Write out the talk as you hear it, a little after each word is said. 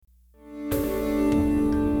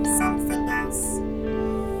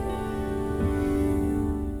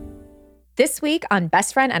This week on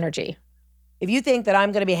Best Friend Energy. If you think that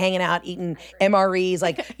I'm going to be hanging out eating MREs,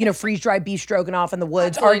 like, freeze-dried beef stroganoff in the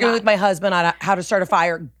woods, arguing with my husband on how to start a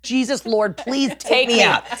fire, Jesus, Lord, please take me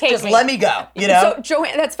out. Just let me go, So,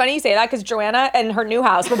 Joanna, that's funny you say that because Joanna and her new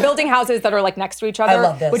house, we're building houses that are like next to each other. I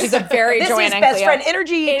love this. Which is a very this Joanna is and Best Friend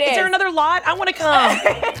Energy. Is there another lot? I want to come.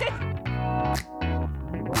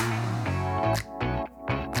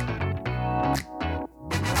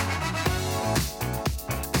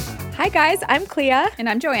 Hi guys, I'm Clea. And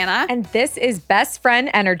I'm Joanna. And this is Best Friend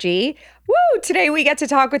Energy. Woo! Today we get to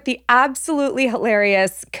talk with the absolutely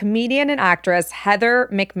hilarious comedian and actress Heather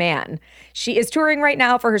McMahan. She is touring right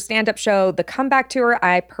now for her stand-up show, The Comeback Tour.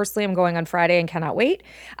 I personally am going on Friday and cannot wait.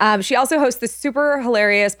 She also hosts this super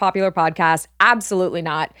hilarious, popular podcast, Absolutely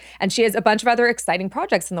Not. And she has a bunch of other exciting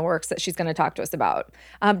projects in the works that she's going to talk to us about.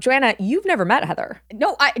 Joanna, you've never met Heather.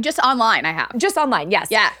 No, just online I have. Just online, yes.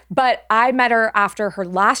 Yeah. But I met her after her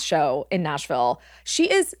last show in Nashville. She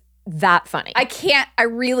is that funny. I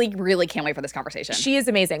really, really can't wait for this conversation. She is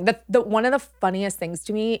amazing. The one of the funniest things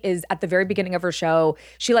to me is at the very beginning of her show,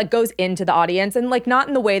 she like goes into the audience and like not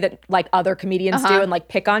in the way that like other comedians do and like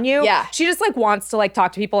pick on you. Yeah. She just like wants to like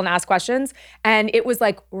talk to people and ask questions. And it was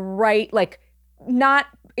like not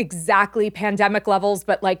exactly pandemic levels,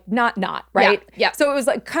 but like not, right? Yeah. So it was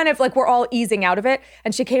like kind of like we're all easing out of it.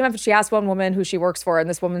 And she came up and she asked one woman who she works for, and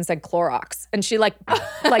this woman said Clorox. And she like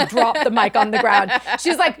dropped the mic on the ground.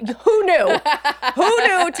 She's like, who knew? Who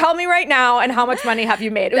knew? Tell me right now, and how much money have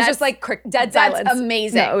you made? It was just like dead silence. That's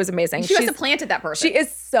amazing. No, it was amazing. She must have planted that person. She is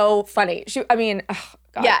so funny.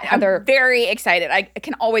 God, yeah, Heather. I'm very excited. I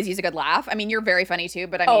can always use a good laugh. I mean, you're very funny too,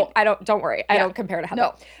 but I mean. Don't worry. I don't compare to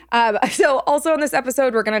Heather. No. So also on this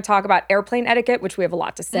episode, we're going to talk about airplane etiquette, which we have a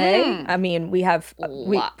lot to say. I mean, we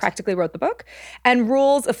practically wrote the book. And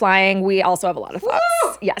rules of flying, we also have a lot of thoughts.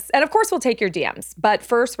 Woo! Yes. And of course, we'll take your DMs. But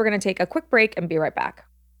first, we're going to take a quick break and be right back.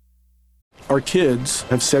 Our kids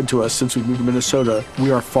have said to us since we moved to Minnesota,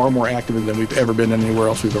 we are far more active than we've ever been anywhere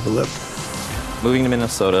else we've ever lived. Moving to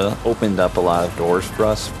Minnesota opened up a lot of doors for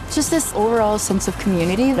us. Just this overall sense of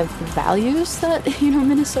community, of values that,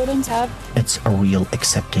 Minnesotans have. It's a real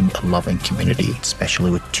accepting, loving community, especially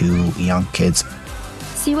with two young kids.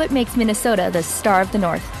 See what makes Minnesota the star of the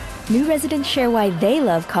North. New residents share why they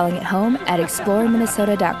love calling it home at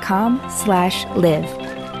exploreminnesota.com/live.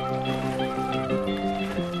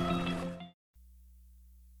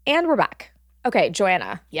 And we're back. Okay,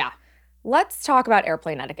 Joanna. Yeah. Let's talk about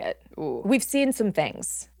airplane etiquette. Ooh. We've seen some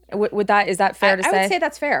things. Is that fair to say? I would say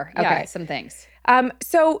that's fair. Yeah, Okay. some things.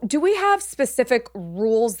 So do we have specific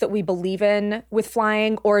rules that we believe in with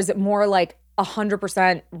flying, or is it more like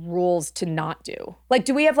 100% rules to not do? Like,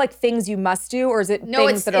 do we have like things you must do, or is it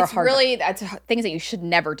things that are hard? No, it's things that you should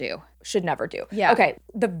never do. Should never do. Yeah. Okay.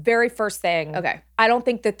 The very first thing. Okay. I don't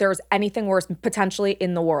think that there's anything worse potentially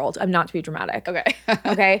in the world. I'm not to be dramatic. Okay.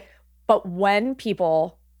 Okay. But when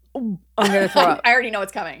people, I'm going to throw up. I already know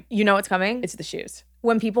what's coming. You know what's coming? It's the shoes.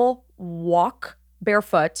 When people walk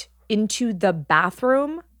barefoot into the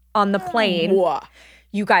bathroom on the plane. Whoa.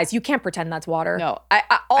 You guys, you can't pretend that's water. No.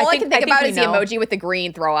 All I can think about is the emoji with the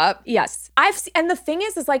green throw up. Yes. And the thing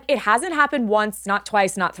is like, it hasn't happened once, not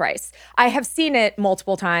twice, not thrice. I have seen it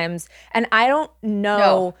multiple times, and I don't know.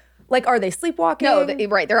 No. Like, are they sleepwalking? No,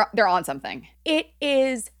 right. They're on something. It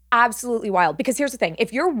is absolutely wild. Because here's the thing.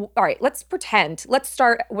 All right, let's pretend. Let's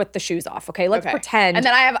start with the shoes off, okay? Let's pretend. And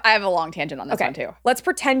then I have a long tangent on this one too. Let's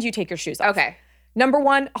pretend you take your shoes off. Okay. Number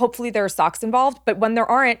one, hopefully there are socks involved, but when there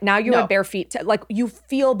aren't, now you have bare feet. Like, you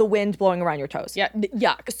feel the wind blowing around your toes. Yeah.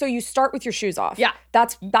 Yuck. So you start with your shoes off. Yeah.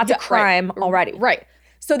 That's a crime already. Right.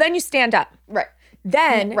 So then you stand up. Right.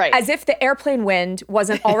 Then, as if the airplane wind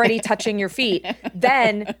wasn't already touching your feet,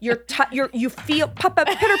 then you feel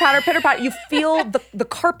pitter patter. You feel the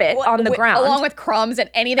carpet on the ground, along with crumbs and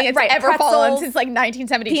anything that's ever fallen since like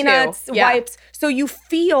 1972. Peanuts, wipes. So you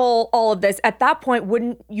feel all of this. At that point,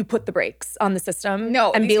 wouldn't you put the brakes on the system?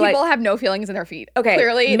 No, and these people have no feelings in their feet. Okay,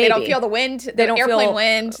 clearly maybe. They don't feel the wind. They don't feel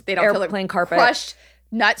wind. They don't feel the carpet. Crushed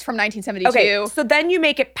nuts from 1972. Okay, so then you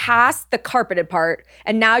make it past the carpeted part,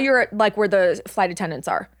 and now you're at like where the flight attendants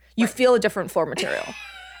are. You feel a different floor material.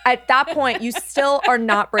 At that point, you still are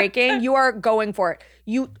not braking. You are going for it.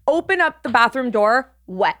 You open up the bathroom door,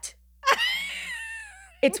 wet.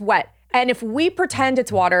 It's wet. And if we pretend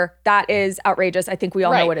it's water, that is outrageous. I think we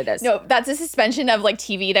all know what it is. No, that's a suspension of like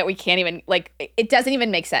TV that we can't even, like, it doesn't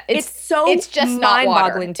even make sense. It's just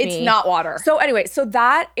mind-boggling to me. It's not water. So anyway, so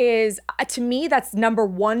that is, to me, that's number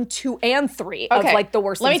 1, 2, and 3 of like the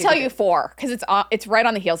worst Let me things tell you 4, because it's right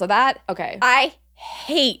on the heels of that. Okay. I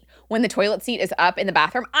hate when the toilet seat is up in the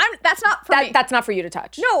bathroom. That's not for me. That's not for you to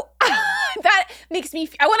touch. No. that makes me,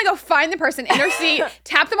 I want to go find the person in their seat,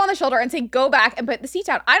 tap them on the shoulder and say, go back and put the seat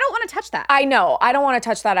down. I don't want to touch that. I know. I don't want to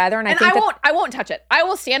touch that either. And I won't touch it. I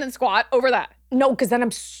will stand and squat over that. No, because then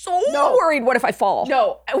I'm so worried. What if I fall?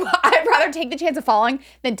 No, I'd rather take the chance of falling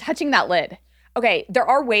than touching that lid. Okay, there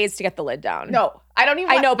are ways to get the lid down. No, I don't even.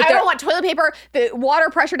 I don't want toilet paper. The water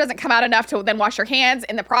pressure doesn't come out enough to then wash your hands.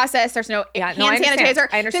 In the process, there's no hand sanitizer.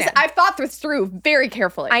 I understand. I've thought this through very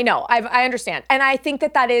carefully. I know. I understand, and I think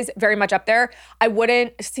that is very much up there. I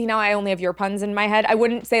wouldn't see now. I only have your puns in my head. I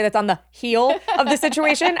wouldn't say that's on the heel of the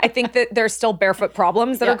situation. I think that there's still barefoot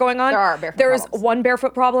problems that are going on. There are barefoot There's problems. one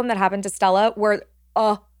barefoot problem that happened to Stella where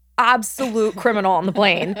absolute criminal on the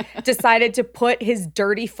plane decided to put his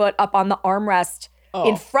dirty foot up on the armrest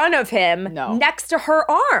in front of him next to her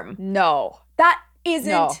arm. No. That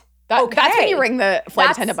isn't okay. That's when you ring the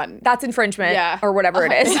flight attendant button. That's infringement or whatever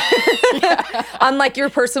it is. On like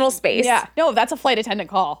your personal space. Yeah. No, that's a flight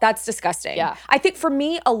attendant call. That's disgusting. Yeah. I think for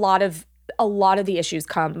me, a lot of the issues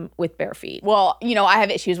come with bare feet. Well, I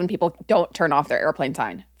have issues when people don't turn off their airplane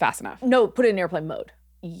sign fast enough. No, put it in airplane mode.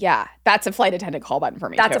 Yeah. That's a flight attendant call button for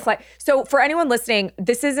me. That's a flight. So for anyone listening,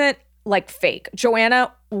 this isn't like fake.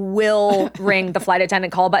 Joanna will ring the flight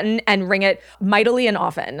attendant call button and ring it mightily and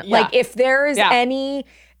often. Yeah. Like if there is any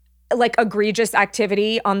like egregious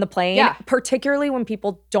activity on the plane, particularly when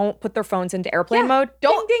people don't put their phones into airplane mode.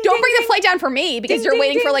 Don't bring the flight down for me because you're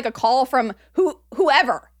waiting for like a call from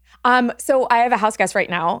whoever. So I have a house guest right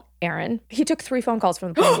now, Aaron. He took 3 phone calls from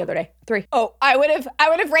the plane the other day. 3. Oh, I would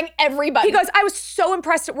have rang everybody. He goes, I was so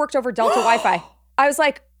impressed it worked over Delta Wi-Fi. I was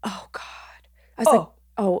like, oh God. I was like,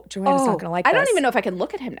 oh, Joanna's not gonna like this. I don't even know if I can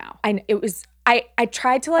look at him now. I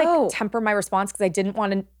tried to like temper my response because I didn't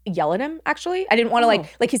want to yell at him, actually. I didn't want to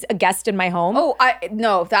like he's a guest in my home. Oh, that's a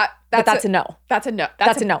no. That's a no. That's a no.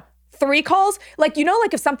 That's a no. 3 calls, like,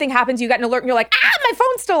 like if something happens, you get an alert and you're like, my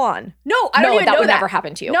phone's still on. No, I don't even know that would never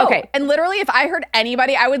happen to you. No. Okay. And literally, if I heard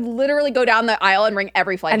anybody, I would literally go down the aisle and ring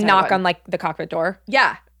every flight and attendant knock on like the cockpit door.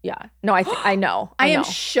 Yeah. Yeah. No, I know. I am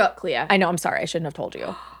shook, Leah. I know. I'm sorry. I shouldn't have told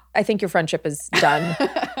you. I think your friendship is done.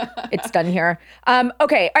 It's done here.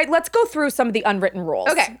 Okay. All right. Let's go through some of the unwritten rules.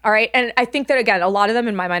 Okay. All right. And I think that, again, a lot of them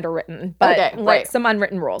in my mind are written, but like some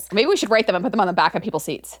unwritten rules. Maybe we should write them and put them on the back of people's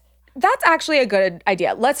seats. That's actually a good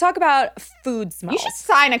idea. Let's talk about food smells. You should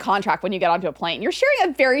sign a contract when you get onto a plane. You're sharing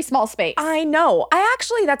a very small space. I know.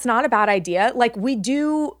 That's not a bad idea. Like we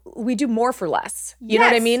do more for less. You know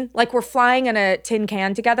what I mean? Like we're flying in a tin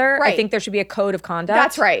can together. Right. I think there should be a code of conduct.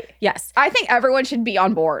 That's right. Yes. I think everyone should be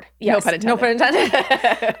on board. Yes. No pun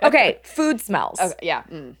intended. Okay. Food smells. Okay, yeah.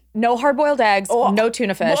 No hard-boiled eggs. No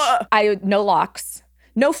tuna fish. No lox.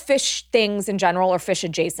 No fish things in general or fish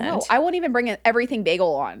adjacent. No, I won't even bring in everything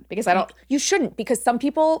bagel on because I don't. You shouldn't, because some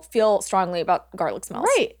people feel strongly about garlic smells.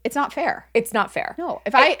 Right. It's not fair. It's not fair. No.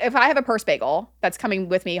 If I have a purse bagel that's coming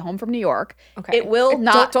with me home from New York, it will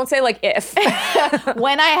not. Don't say like if.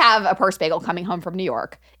 When I have a purse bagel coming home from New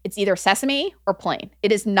York, it's either sesame or plain.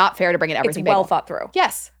 It is not fair to bring in everything. It's well thought through.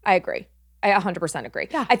 Yes. I agree. I 100% agree.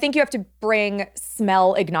 Yeah. I think you have to bring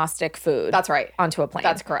smell agnostic food. That's right. Onto a plane.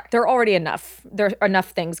 That's correct. There are already enough. There are enough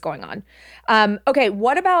things going on. Okay,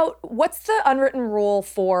 what's the unwritten rule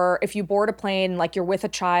for if you board a plane, like you're with a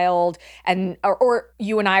child and or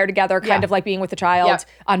you and I are together, kind of like being with a child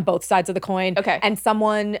on both sides of the coin. Okay. And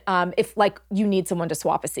someone, if like you need someone to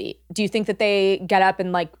swap a seat, do you think that they get up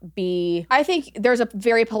and like be? I think there's a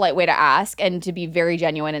very polite way to ask and to be very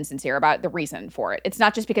genuine and sincere about the reason for it. It's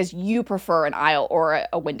not just because you prefer an aisle or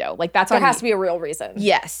a window. Like that's there has to be a real reason.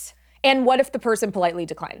 Yes. And what if the person politely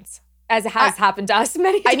declines? As it has happened to us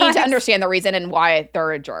many times. I need to understand the reason and why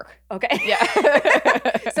they're a jerk. Okay.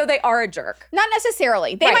 Yeah. So they are a jerk. Not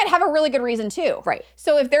necessarily. They might have a really good reason too. Right.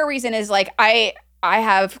 So if their reason is like, I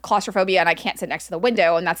have claustrophobia and I can't sit next to the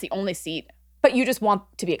window and that's the only seat. But you just want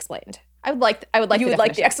to be explained. I would like you would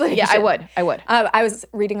like the explanation. Yeah, I would. I was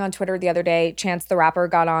reading on Twitter the other day, Chance the Rapper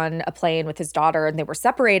got on a plane with his daughter and they were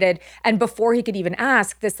separated. And before he could even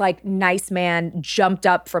ask, this like nice man jumped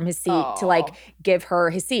up from his seat to like give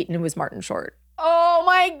her his seat, and it was Martin Short. Oh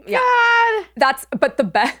my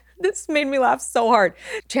God. This made me laugh so hard.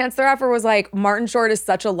 Chance the Rapper was like, Martin Short is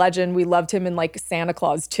such a legend. We loved him in like Santa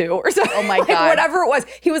Claus 2 or something. Oh my God. Like, whatever it was.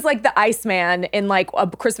 He was like the Iceman in like a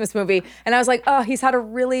Christmas movie. And I was like, oh, he's had a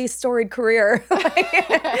really storied career.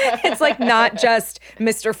 It's like not just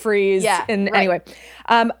Mr. Freeze. Yeah. Anyway.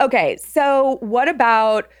 Okay. So what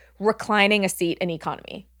about reclining a seat in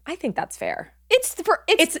economy? I think that's fair.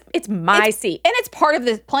 It's my seat. And it's part of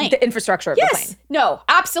the plane. The infrastructure of the plane. No,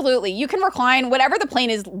 absolutely. You can recline whatever the plane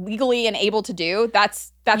is legally and able to do.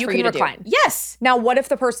 That's you for can you to recline. do. Yes. Now, what if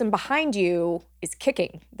the person behind you is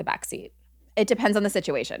kicking the back seat? It depends on the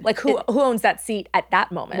situation. Like who owns that seat at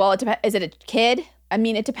that moment? Well, it depends. Is it a kid? I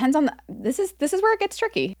mean, it depends on this is where it gets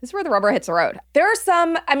tricky. This is where the rubber hits the road. There are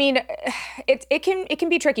some, I mean, it can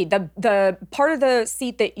be tricky. The part of the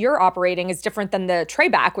seat that you're operating is different than the tray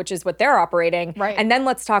back, which is what they're operating. Right. And then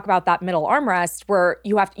let's talk about that middle armrest where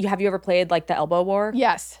have you ever played like the elbow war?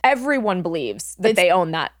 Yes. Everyone believes that they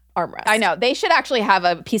own that armrest. I know. They should actually have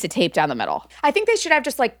a piece of tape down the middle. I think they should have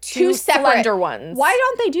just like two separate slender ones. Why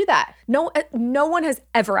don't they do that? No one has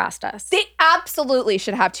ever asked us. They absolutely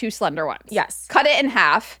should have two slender ones. Yes. Cut it in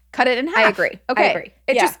half. Cut it in half. I agree. Okay. I agree.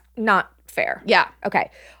 It's just not fair. Yeah.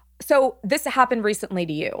 Okay. So this happened recently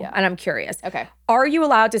to you, and I'm curious. Okay. Are you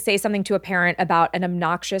allowed to say something to a parent about an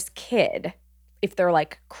obnoxious kid if they're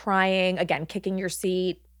like crying, again, kicking your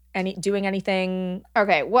seat, doing anything?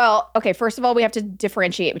 Okay. Well, first of all, we have to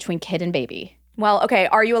differentiate between kid and baby. Well, okay.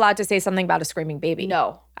 Are you allowed to say something about a screaming baby?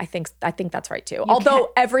 No. I think that's right too.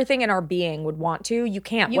 Although everything in our being would want to, you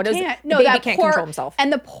can't. You can't. No, the baby that can't poor, control himself.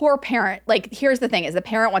 And the poor parent, like, here's the thing: is the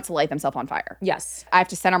parent wants to light themselves on fire. Yes. I have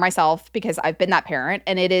to center myself because I've been that parent,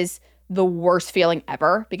 and it is the worst feeling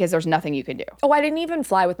ever because there's nothing you can do. Oh, I didn't even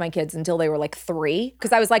fly with my kids until they were like 3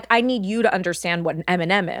 because I was like, I need you to understand what an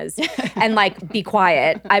M&M is and like be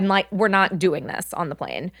quiet. I'm like, we're not doing this on the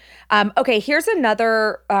plane. Okay, here's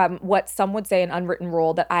another what some would say an unwritten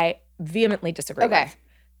rule that I vehemently disagree with.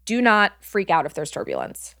 Do not freak out if there's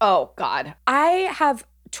turbulence. Oh God. I have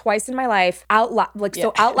twice in my life out loud,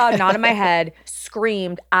 so out loud, not in my head,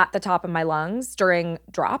 screamed at the top of my lungs during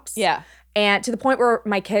drops. Yeah. And to the point where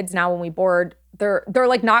my kids now, when we board, they're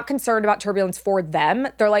like not concerned about turbulence for them.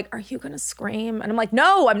 They're like, "Are you gonna scream?" And I'm like,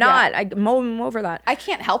 "No, I'm not. I'm over that." I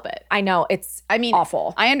can't help it. I know it's.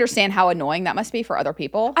 Awful. I understand how annoying that must be for other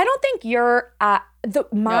people. I don't think you're at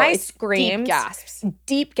my screams,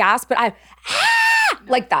 deep gasps, but I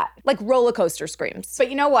like that, like roller coaster screams. But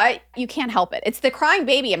you know what? You can't help it. It's the crying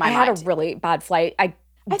baby in my mind. I had a really bad flight. I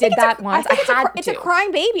did that once. It's a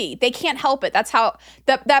crying baby. They can't help it. That's how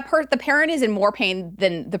the parent is in more pain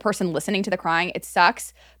than the person listening to the crying. It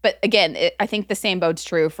sucks. But again, I think the same bode's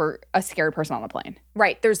true for a scared person on the plane.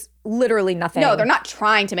 Right. There's literally nothing. No, they're not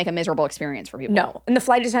trying to make a miserable experience for people. No. And the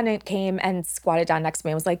flight attendant came and squatted down next to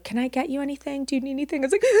me and was like, "Can I get you anything? Do you need anything?" I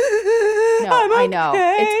was like, "No, I know.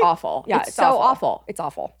 It's awful. Yeah, it's so awful. It's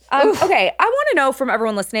awful." Okay. I want to know from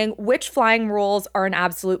everyone listening, which flying rules are an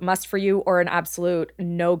absolute must for you or an absolute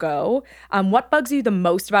no-go? What bugs you the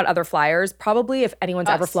most about other flyers? Probably if anyone's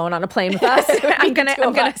ever flown on a plane with us. I'm gonna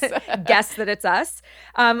guess that it's us.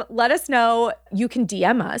 Let us know. You can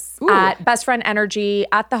DM us at Best Friend Energy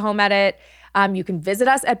at the Home Edit. You can visit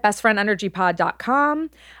us at bestfriendenergypod.com.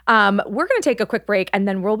 We're going to take a quick break, and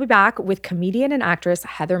then we'll be back with comedian and actress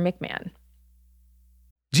Heather McMahan.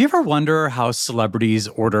 Do you ever wonder how celebrities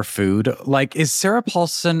order food? Like, is Sarah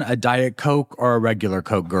Paulson a Diet Coke or a regular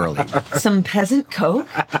Coke girlie? Some peasant Coke?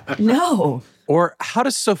 No. Or how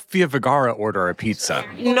does Sofia Vergara order a pizza?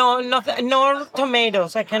 No, nothing. No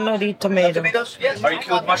tomatoes. I cannot eat tomatoes. Yes. Are you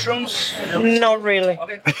cool with mushrooms? Not really.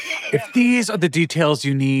 If these are the details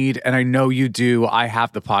you need, and I know you do, I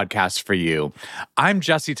have the podcast for you. I'm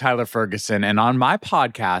Jesse Tyler Ferguson, and on my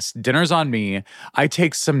podcast, Dinners on Me, I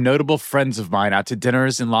take some notable friends of mine out to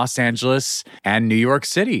dinners in Los Angeles and New York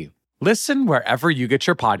City. Listen wherever you get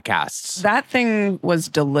your podcasts. That thing was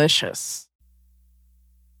delicious.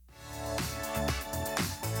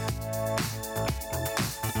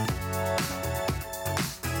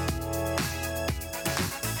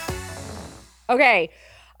 Okay.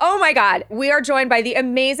 Oh my God. We are joined by the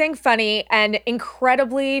amazing, funny, and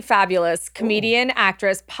incredibly fabulous comedian,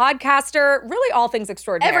 actress, podcaster, really all things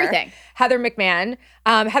extraordinary. Everything. Heather McMahan.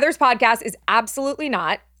 Heather's podcast is Absolutely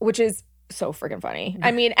Not, which is so freaking funny.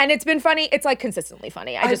 I mean, and it's been funny. It's like consistently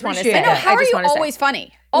funny. I just want to say. I know. How are you always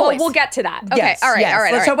funny? Always. Well, we'll get to that. Okay. Yes, all right. yes. All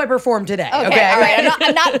right. Let's hope I perform today. Okay. All right.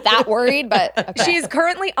 I'm not that worried, but okay. She is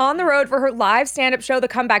currently on the road for her live stand-up show, The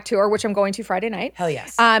Comeback Tour, which I'm going to Friday night. Hell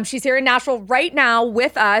yes. She's here in Nashville right now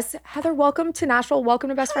with us. Heather, welcome to Nashville. Welcome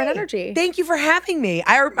to Best Friend Energy. Thank you for having me.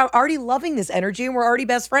 I'm already loving this energy, and we're already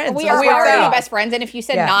best friends. We are already best friends, and if you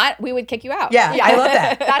said not, we would kick you out. Yeah, I love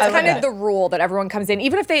that. That's kind of the rule that everyone comes in.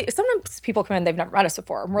 Even if sometimes people come in, they've never met us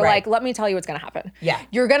before. And we're like, let me tell you what's going to happen. Yeah.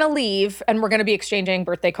 You're going to leave, and we're going to be exchanging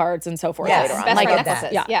birthday birthday cards and so forth Yes. later on. Best Like, friend it's-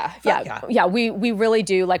 necklaces. yeah. We really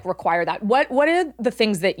do like require that. What are the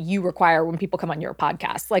things that you require when people come on your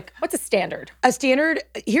podcast? Like, what's a standard? A standard,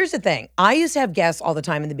 here's the thing. I used to have guests all the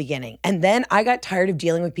time in the beginning. And then I got tired of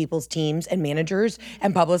dealing with people's teams and managers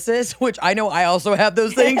and publicists, which I know I also have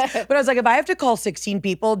those things. But I was like, if I have to call 16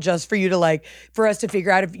 people just for you to like, for us to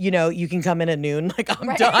figure out if, you can come in at noon, like I'm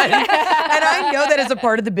done. And I know that as a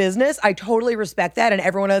part of the business, I totally respect that. And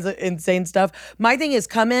everyone has insane stuff. My thing is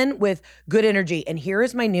come in with good energy. And here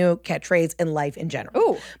is my new catchphrase in life in general.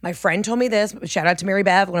 Ooh. My friend told me this. Shout out to Mary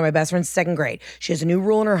Beth, one of my best friends, second grade. She has a new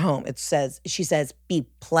rule in her home. She says, be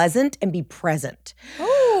pleasant and be present.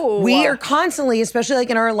 Ooh. We are constantly, especially like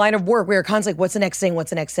in our line of work, we are constantly like, what's the next thing? What's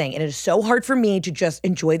the next thing? And it is so hard for me to just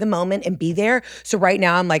enjoy the moment and be there. So right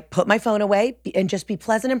now I'm like, put my phone away and just be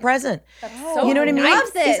pleasant and present. So you know what I mean?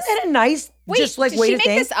 love this. Isn't that a nice just like did way she to make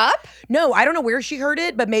think? this up? No, I don't know where she heard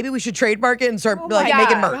it, but maybe we should trademark it and start like God.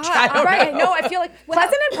 making merch. I don't Right. know. No, I feel like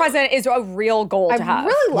pleasant and present is a real goal to have. I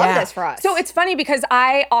really love Yeah. this for us. So it's funny because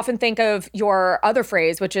I often think of your other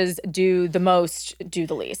phrase, which is do the most, do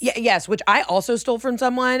the least. Yeah, yes, which I also stole from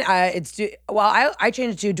someone. I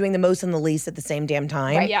changed it to doing the most and the least at the same damn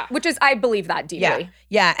time. Right. Yeah. Which is, I believe that deeply. Yeah.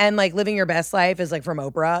 Yeah. And like living your best life is like from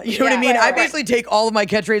Oprah. You know what I mean? I basically take all of my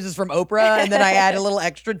catchphrases from Oprah and then I add a little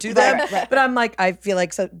extra to them. But I'm like, I feel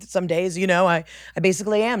like some days, I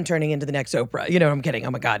basically am turning into the next Oprah. I'm kidding.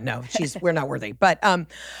 Oh my God, no, we're not worthy. But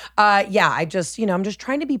I just, I'm just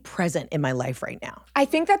trying to be present in my life right now. I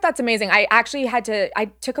think that's amazing. I actually I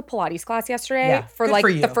took a Pilates class yesterday Yeah. for Good like for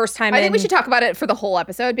you. the first time. I think we should talk about it for the whole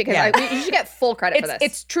episode because Yeah. you should get full credit for this.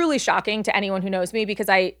 It's truly shocking to anyone who knows me because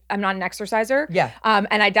I'm not an exerciser. Yeah.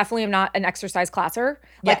 And I definitely am not an exercise classer.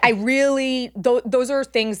 Like I really, those are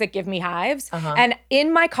things that give me hives. And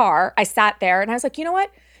in my car, I sat there and I was like, you know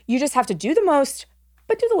what? You just have to do the most,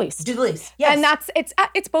 but do the least. Do the least. Yes. And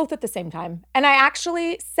it's both at the same time. And I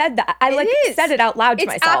actually said that. I said it out loud to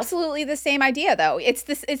It's myself. absolutely the same idea, though.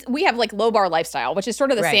 We have like low bar lifestyle, which is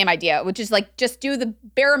sort of the same idea, which is like just do the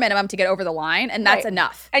bare minimum to get over the line, and that's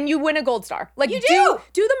enough. And you win a gold star. Like You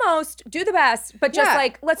do the most, do the best, but just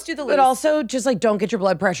like let's do the least. But also just like don't get your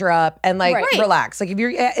blood pressure up and like Right. relax. Like if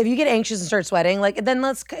you get anxious and start sweating, like then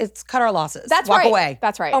let's cut our losses. That's Walk right. away.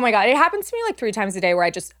 That's right. Oh my God. It happens to me like 3 times a day where I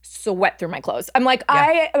just sweat through my clothes. I'm like,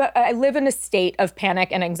 I live in a state of panic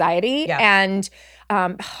and anxiety and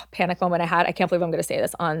panic moment I had. I can't believe I'm going to say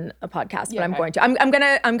this on a podcast, but I'm going to. I'm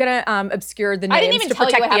gonna obscure the names I didn't even to tell you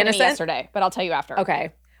protect what the happened to me innocent. yesterday, but I'll tell you after.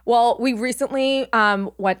 Okay. Well, we recently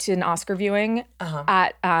went to an Oscar viewing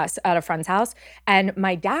at a friend's house, and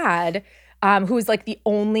my dad, who was like the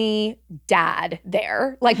only dad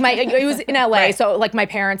there, like it was in LA, so like my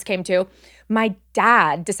parents came too. My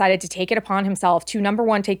dad decided to take it upon himself to number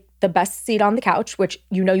one, take the best seat on the couch, which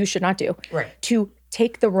you should not do. Right. To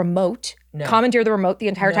take the remote, commandeer the remote the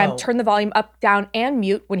entire time, turn the volume up, down, and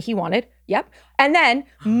mute when he wanted. Yep. And then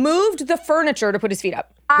moved the furniture to put his feet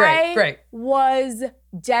up. Great. Was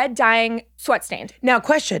dead, dying, sweat stained. Now,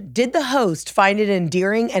 question: did the host find it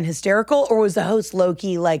endearing and hysterical, or was the host low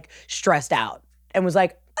key like stressed out and was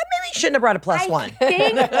like, I maybe shouldn't have brought a plus one?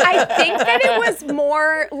 I think that it was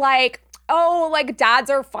more like, oh, like dads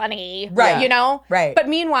are funny, Right. Right. But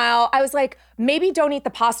meanwhile, I was like, maybe don't eat the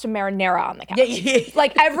pasta marinara on the couch. Yeah.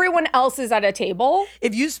 Like everyone else is at a table.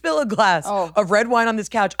 If you spill a glass of red wine on this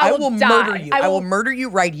couch, I I will will die. murder you. I I will will murder you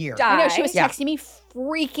right here. die. I know she was Yeah. texting me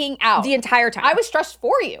freaking out The entire time. I was stressed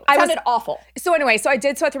for you. It sounded awful. So anyway, I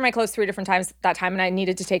did sweat through my clothes 3 different times that time, and I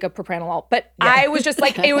needed to take a propranolol. But I was just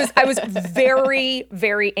like, I was very,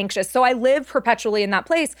 very anxious. So I live perpetually in that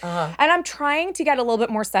place, and I'm trying to get a little bit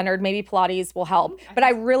more centered. Maybe Pilates will help, but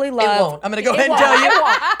I really love. It won't. I'm going to go ahead and tell you.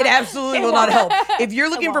 It absolutely will not help. If you're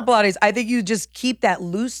looking for Pilates, I think you just keep that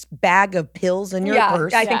loose bag of pills in your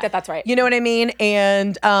purse. I think that's right. You know what I mean?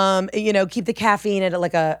 And, keep the caffeine at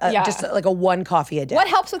like just like a 1 coffee a day. What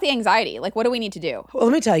helps with the anxiety? Like, what do we need to do? Well,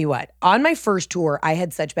 let me tell you what. On my first tour, I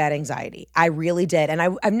had such bad anxiety. I really did. And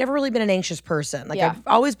I've never really been an anxious person. Like, I've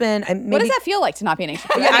always been. What does that feel like to not be an anxious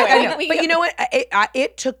person? I know. But you know what?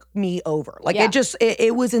 It took me over. Like,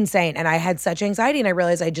 it was insane. And I had such anxiety, and I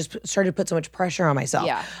realized I just started to put so much pressure on myself.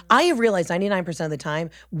 Yeah. I have realized 99% of the time,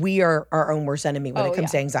 we are our own worst enemy when it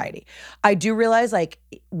comes to anxiety. I do realize, like,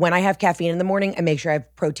 when I have caffeine in the morning, I make sure I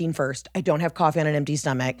have protein first. I don't have coffee on an empty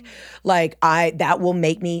stomach. Like, that will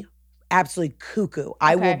make me absolutely cuckoo.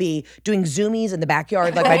 I will be doing zoomies in the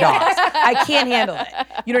backyard like my dogs. I can't handle it.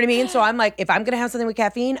 You know what I mean? So I'm like, if I'm going to have something with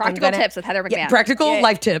caffeine, Practical I'm gonna, tips with Heather McMahan. Practical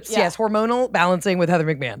life tips. Yes. Hormonal balancing with Heather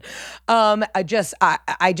McMahan. I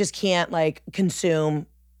just can't like consume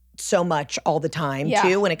so much all the time Yeah.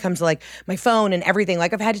 too when it comes to like my phone and everything.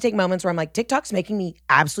 Like I've had to take moments where I'm like, TikTok's making me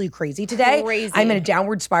absolutely crazy today. Crazy. I'm in a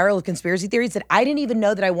downward spiral of conspiracy theories that I didn't even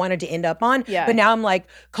know that I wanted to end up on. Yeah. But now I'm like,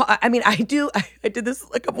 I mean, I did this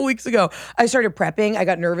a couple weeks ago. I started prepping. I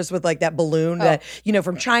got nervous with like that balloon that,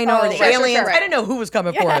 from China or the aliens. I didn't know who was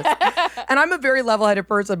coming for us. And I'm a very level-headed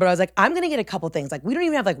person, but I was like, I'm going to get a couple things. Like we don't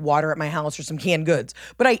even have like water at my house or some canned goods,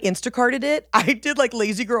 but I Instacarted it. I did like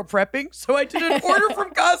lazy girl prepping. So I did an order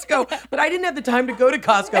from Costco, but I didn't have the time to go to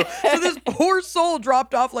Costco. So this poor soul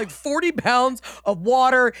dropped off like 40 pounds of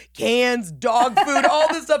water, cans, dog food, all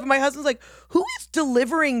this stuff. And my husband's like, who is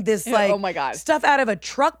delivering this like oh my God. stuff out of a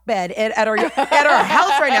truck bed at our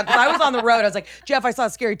house right now? Because I was on the road. I was like, Jeff, I saw a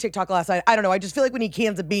scary TikTok last night. I don't know. I just feel like we need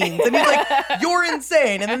cans of beans. And he's like, you're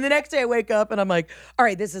insane. And then the next day I wake up and I'm like, all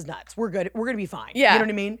right, this is nuts. We're good. We're going to be fine. Yeah. You know what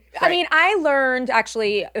I mean? I mean, I learned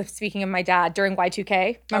actually, speaking of my dad, during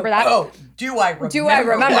Y2K. Remember that? Oh, do I remember? Do I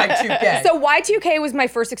remember? Y2K? So Y2K was my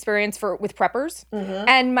first experience with preppers.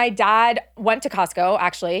 And my dad went to Costco,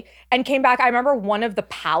 actually, and came back. I remember one of the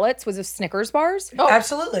pallets was of Snickers bars. Oh,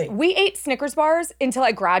 absolutely. We ate Snickers bars until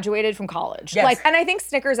I graduated from college. Yes. And I think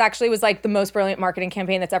Snickers actually was like the most brilliant marketing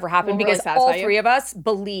campaign that's ever happened Will really because all satisfy you. three of us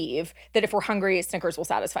believe that if we're hungry, Snickers will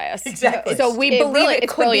satisfy us. Exactly. So we believe it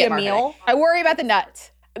it's could be a brilliant meal. marketing. I worry about the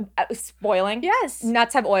nuts. Spoiling. Yes.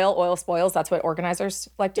 Nuts have oil spoils. That's what organizers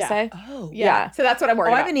like to say. Oh. Yeah. So that's what I'm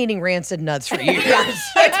worried Oh, about. I've been eating rancid nuts for years.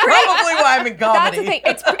 That's probably why I'm in comedy.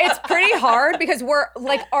 That's the thing. It's pretty hard because we're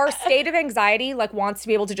like our state of anxiety like wants to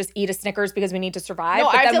be able to just eat a Snickers because we need to survive. No,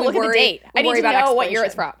 but I have then to we look at the date. I we need worry to about know what year it's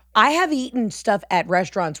expiration. from. I have eaten stuff at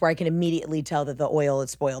restaurants where I can immediately tell that the oil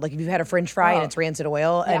is spoiled. Like if you've had a French fry and it's rancid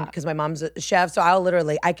oil, and because my mom's a chef, so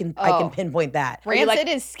I can pinpoint that. Rancid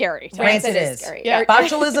is scary. Rancid is scary. Yeah.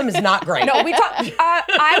 Botulism is not great. No, we talk.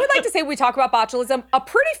 I would like to say we talk about botulism a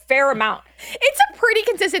pretty fair amount. It's a pretty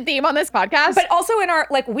consistent theme on this podcast. But also in our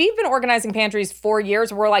we've been organizing pantries for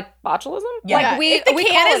years. We're like botulism. Yeah. Like we if the we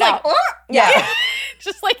can call is it like, out. Yeah.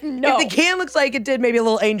 just like no. If the can looks like it did maybe a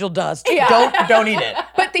little angel dust, Yeah. don't eat it.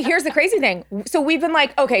 But here's the crazy thing. So we've been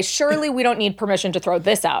like, okay, surely we don't need permission to throw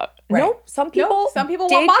this out. Right. Nope. Some people want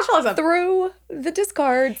dig botulism. through the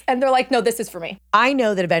discards and they're like, no, this is for me. I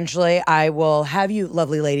know that eventually I will have you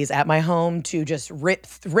lovely ladies at my home to just rip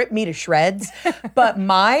me to shreds. But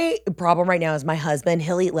my problem right now is my husband,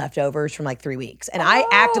 he'll eat leftovers from like 3 weeks. And I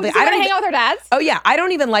actively, Does he I wanna don't hang out with our dads? Oh yeah, I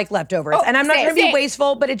don't even like leftovers. And I'm not same, trying to be same.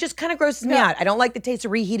 wasteful, but it just kind of grosses me out. I don't like the taste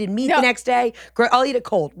of reheated meat the next day. I'll eat it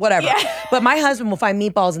cold, whatever. But my husband will find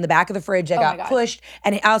meatballs in the back of the fridge that my got God. pushed,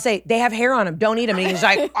 and I'll say, they have hair on them, don't eat them. And he's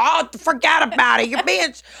like, oh, forget about it. You're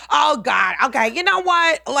being, oh God, okay, you know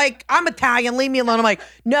what? Like, I'm Italian, leave me alone. I'm like,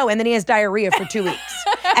 no. And then he has diarrhea for 2 weeks.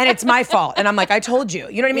 And it's my fault. And I'm like, I told you.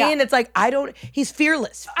 You know what I mean? Yeah. It's like, he's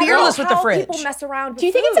fearless. I don't know Fearless with the how fridge. People mess around with Do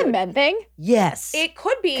you think it's a food. men thing? Yes. It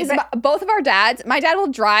could be. Because But both of our dads, my dad will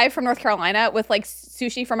drive from North Carolina with like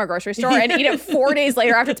sushi from a grocery store and eat it 4 days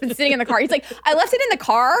later after it's been sitting in the car. He's like, I left it in the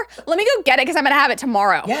car. Let me go get it because I'm going to have it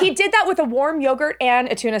tomorrow. Yeah. he did that with a warm yogurt and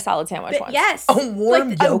a tuna salad sandwich once. Yes. A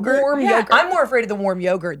warm yogurt? warm yogurt. I'm more afraid of the warm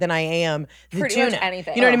yogurt than I am the Pretty tuna. much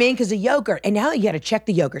anything. You know what I mean? Because the yogurt, and now you got to check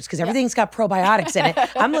the yogurts because everything's got probiotics in it.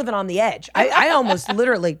 I'm living on the edge. I almost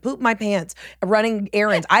literally pooped my pants running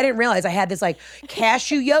errands. I didn't realize I had this like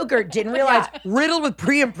cashew yogurt. Didn't realize riddled with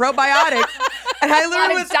pre and probiotics. And I On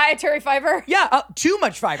literally its was dietary fiber. too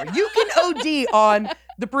much fiber. You can OD on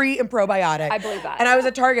the pre and probiotic. I believe that. And I was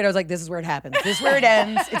at Target. I was like, this is where it happens. This is where it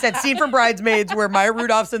ends. It's that scene from Bridesmaids where Maya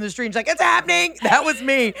Rudolph's in the street. She's like, it's happening. That was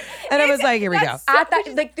me. And I was like, here we go. At that,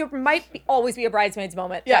 like there might always be a bridesmaids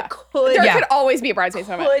moment that could There could always be a bridesmaids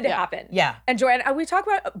moment. could Yeah. happen. Yeah. And Joanna, we talk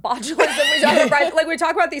about botulism. We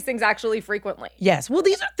talk about these things actually frequently. Yes. Well,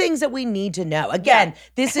 these are things that we need to know. Again,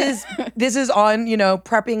 this is on,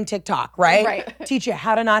 prepping TikTok, right? Right. Teach you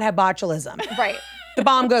how to not have botulism. Right. The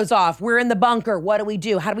bomb goes off. We're in the bunker. What do we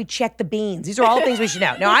do? How do we check the beans? These are all things we should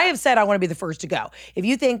know. Now, I have said I want to be the first to go. If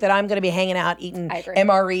you think that I'm going to be hanging out eating I agree.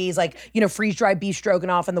 MREs, like, freeze-dried beef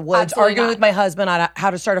stroganoff in the woods, Absolutely arguing not. with my husband on how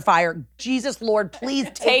to start a fire, Jesus, Lord, please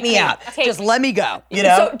take me out. Take Just me. let me go,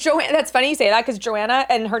 So Joanna, that's funny you say that because Joanna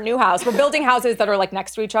and her new house, we're building houses that are like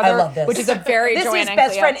next to each other. I love this. Which is a very This Joanna is and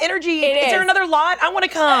best Cleo. friend energy. It Is there is. another lot? I want to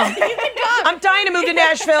come. You can come. I'm dying to move to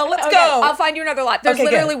Nashville. Let's Okay, go. I'll find you another lot. There's Okay,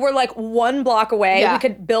 good. literally, we're like 1 block away. Yeah. We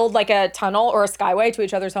could build like a tunnel or a skyway to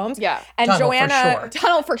each other's homes. Yeah. And Tunnel for Joanna, sure.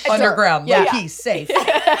 Tunnel for sure. Underground, Yeah. low key, safe.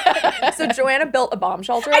 so Joanna built a bomb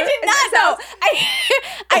shelter. I did not know.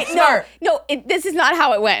 I Smart. no. This is not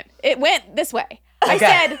how it went. It went this way.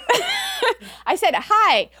 I said,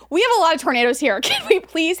 hi, we have a lot of tornadoes here. Can we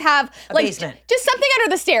please have basement. just something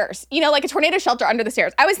under the stairs? You know, like a tornado shelter under the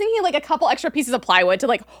stairs. I was thinking like a couple extra pieces of plywood to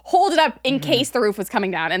like hold it up in case the roof was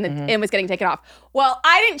coming down and and was getting taken off. Well,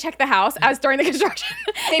 I didn't check the house as during the construction.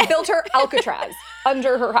 They built her Alcatraz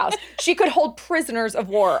under her house. She could hold prisoners of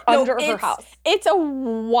war under her house. It's a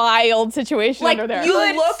wild situation under there.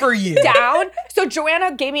 You look for you. down. So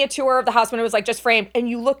Joanna gave me a tour of the house when it was like just framed, and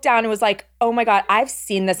you look down and it was like, oh my God, I've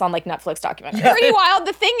seen this on like Netflix documentary. Pretty wild.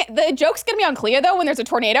 The joke's gonna be on Clea though when there's a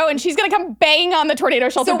tornado and she's gonna come bang on the tornado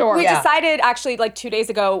shelter door. We decided actually like 2 days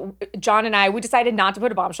ago, John and I, we decided not to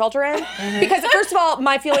put a bomb shelter in because first of all,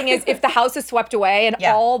 my feeling is if the house is swept away and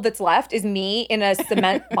all that's left is me in a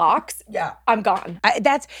cement box, I'm gone.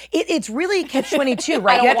 It's really catch-22,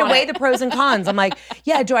 right? You have to weigh the pros and cons. I'm like,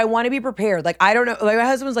 yeah, do I want to be prepared? Like, I don't know. Like, my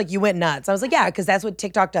husband was like, you went nuts. I was like, yeah, because that's what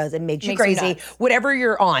TikTok does. It makes you crazy, whatever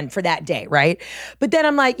you're on for that day, right? But then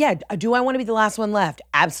I'm like, yeah, do I want to be the last one left?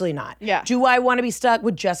 Absolutely not. Yeah. Do I want to be stuck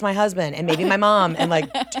with just my husband and maybe my mom and like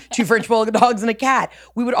two French bulldogs and a cat?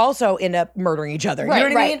 We would also end up murdering each other. You know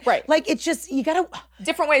what I mean? Right. Like, it's just, you got to...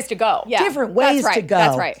 Different ways to go. Yeah. Different ways to go.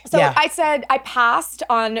 That's right. So I said I passed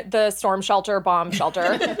on the storm shelter, bomb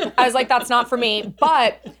shelter. I was like, that's not for me.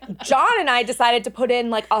 But John and I decided to put in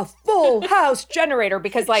like a full house generator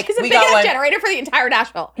because like It's a big enough generator for the entire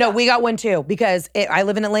Nashville. No, we got one too because I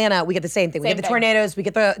live in Atlanta. We get the same thing. We get the tornadoes. We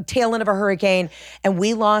get the tail end of a hurricane. And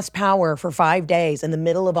we lost power for 5 days in the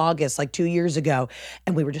middle of August, like 2 years ago.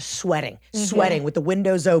 And we were just sweating with the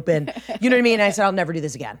windows open. You know what I mean? And I said, I'll never do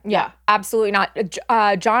this again. Yeah, absolutely not.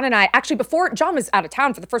 John and I, actually before John was out of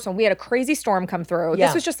town for the first one, we had a crazy storm come through. Yeah.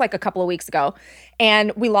 This was just like a couple of weeks ago.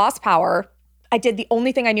 And we lost power. I did the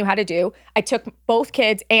only thing I knew how to do. I took both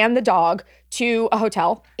kids and the dog to a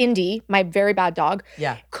hotel. Indy, my very bad dog,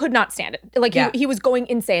 could not stand it. Like he was going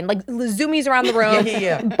insane, like zoomies around the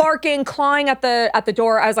room, barking, clawing at the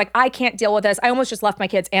door. I was like, I can't deal with this. I almost just left my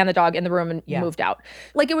kids and the dog in the room and moved out.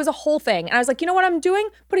 Like it was a whole thing. And I was like, you know what I'm doing?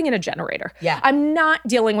 Putting in a generator. Yeah. I'm not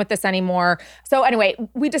dealing with this anymore. So anyway,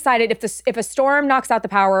 we decided if a storm knocks out the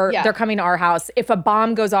power, they're coming to our house. If a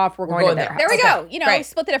bomb goes off, we're going to their house. There we go. You know,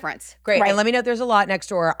 split the difference. Great. Right. And let me know if there's a lot next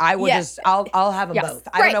door. I will I'll have them both.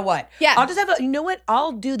 I don't know what. Yeah. I'll just have you know what?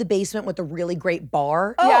 I'll do the basement with a really great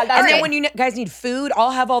bar. Oh, yeah, that's and then great. when you guys need food, I'll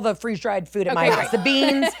have all the freeze-dried food at my house. The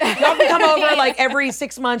beans. Y'all can come over like every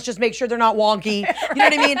 6 months, just make sure they're not wonky. You know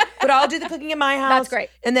what I mean? But I'll do the cooking at my house. That's great.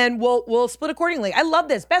 And then we'll split accordingly. I love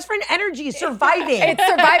this. Best friend energy, surviving. It's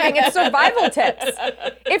surviving. It's survival tips.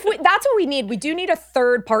 That's what we need. We do need a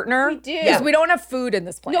third partner. We do. Because we don't have food in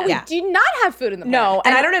this plan. No, we do not have food in the plan. No.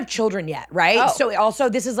 And I don't have children yet, right? Oh. So also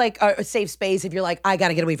this is like a safe space if you're like, I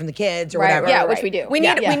gotta get away from the kids or Right, whatever. Yeah, which we do. We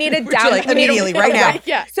need a Which, down like, immediately, right now.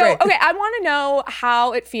 Yeah. So Right. okay, I want to know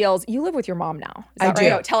how it feels. You live with your mom now. Is that I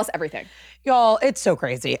do. right? Tell us everything. Y'all, it's so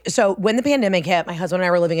crazy. So when the pandemic hit, my husband and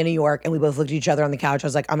I were living in New York and we both looked at each other on the couch. I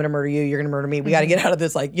was like, I'm going to murder you. You're going to murder me. We got to get out of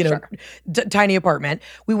this, like, tiny apartment.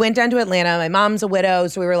 We went down to Atlanta. My mom's a widow.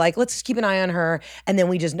 So we were like, let's just keep an eye on her. And then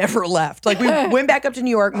we just never left. Like we went back up to New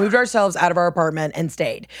York, moved ourselves out of our apartment and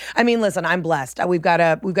stayed. I mean, listen, I'm blessed. We've got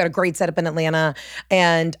a great setup in Atlanta.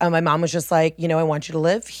 And my mom was just like, I want you to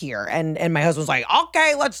live here. And my husband was like,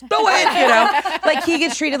 okay, let's do it. Like he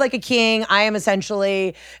gets treated like a king. I am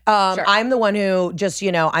essentially, I'm the one who just,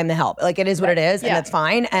 I'm the help. Like it is what it is, and that's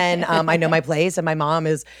fine. And I know my place, and my mom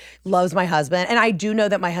loves my husband. And I do know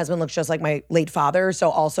that my husband looks just like my late father. So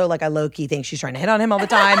also, like, I low-key think she's trying to hit on him all the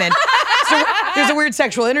time. And so there's a weird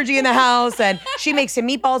sexual energy in the house, and she makes him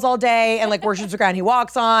meatballs all day and like worships the ground he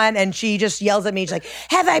walks on. And she just yells at me. She's like,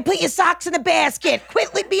 "Have I put your socks in the basket?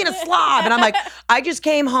 Quit being a slob." And I'm like, I just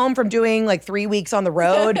came home from doing like 3 weeks on the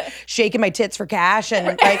road, shaking my tits for cash,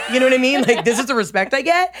 and like, you know what I mean? Like this is the respect I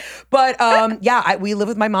get. But we live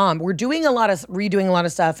with my mom. We're redoing a lot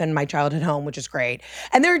of stuff in my childhood home, which is great.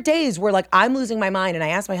 And there are days where like I'm losing my mind, and I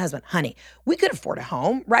ask my husband, "Honey, we could afford a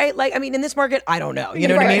home, right? Like, I mean, in this market, I don't know. You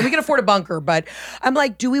know what I mean? We can afford a bunker, but I'm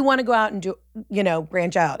like, do we want to go out and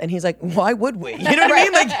branch out?" And he's like, "Why would we?" You know what I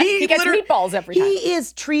mean? Like he gets meatballs every time. He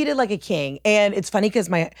is treated like a king. And it's funny because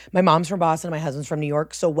my mom's from Boston, my husband's from New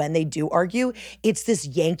York. So when they do argue, it's this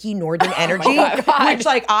Yankee Northern energy, which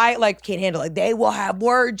like I like can't handle. Like they will have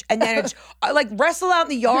words, and then it's like wrestle out in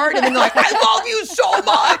the yard, and then they're like, "I love you so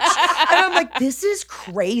much," and I'm like, this is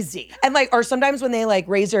crazy. And like, or sometimes when they like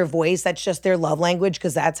raise their voice, that's just their love language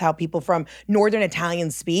because that's how people from Northern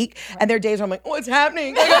Italians speak. And there are days where I'm like, "What's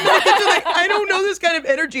happening?" Like, I don't know this kind of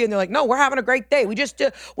energy. And they're like, "No, we're having a great day. We just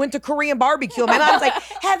went to Korean barbecue." And my mom's like,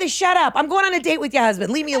 "Heather, shut up. I'm going on a date with your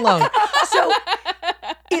husband. Leave me alone." So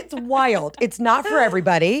It's wild. It's not for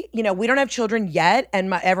everybody. You know, we don't have children yet.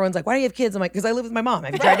 And everyone's like, why don't you have kids? I'm like, because I live with my mom.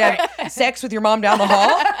 Have you tried to have sex with your mom down the hall?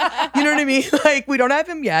 You know what I mean? Like, we don't have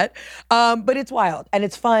him yet. But it's wild and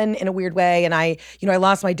it's fun in a weird way. And I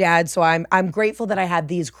lost my dad. So I'm grateful that I had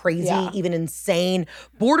these crazy, even insane,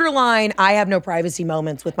 borderline, I have no privacy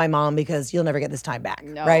moments with my mom because you'll never get this time back.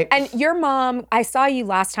 No. Right? And your mom, I saw you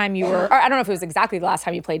last time you were, or I don't know if it was exactly the last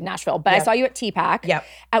time you played in Nashville, but I saw you at TPAC,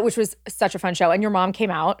 which was such a fun show. And your mom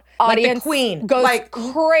came out. Audience like the queen. Goes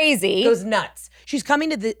crazy. Goes nuts. She's coming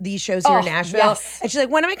to these shows here in Nashville. And she's like,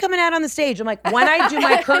 when am I coming out on the stage? I'm like, when I do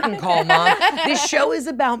my curtain call, Mom. This show is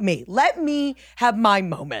about me. Let me have my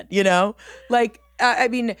moment, you know? Like, I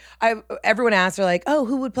mean, everyone asks her like, oh,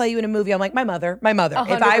 who would play you in a movie? I'm like, my mother.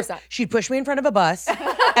 100%. She'd push me in front of a bus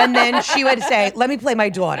and then she would say, let me play my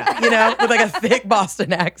daughter, you know, with like a thick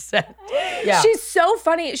Boston accent. Yeah. She's so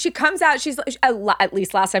funny. She comes out, she's at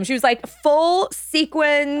least last time, she was like full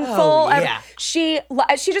sequin, she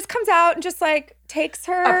just comes out and just like takes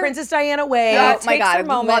her. A Princess Diana way. Oh my God, I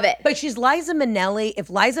love it. But she's Liza Minnelli.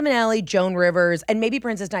 If Liza Minnelli, Joan Rivers, and maybe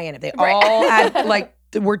Princess Diana, if they all had like,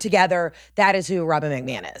 were together, that is who Robin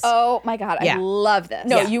McMahon is. Oh my God, I love this.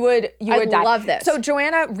 No, you would I die. love this. So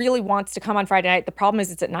Joanna really wants to come on Friday night. The problem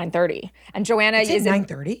is it's at 9:30. And Joanna is at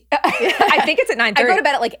 9:30? I think it's at 9:30. I go to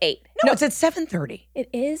bed at like 8. No, it's at 7:30. It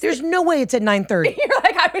is? There's no way it's at 9:30. You're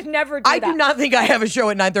like, I would never do that. I do not think I have a show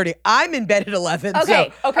at 9:30. I'm in bed at 11.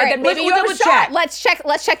 Okay, so. okay, then maybe you have a shot. Let's check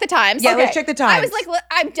the times. Yeah, let's check the times. I was like,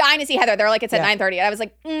 I'm dying to see Heather. They're like, it's at 9:30. And I was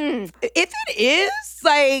like, If it is,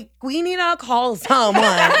 like, we need to call someone.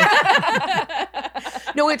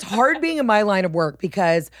 No, it's hard being in my line of work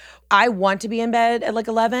because I want to be in bed at like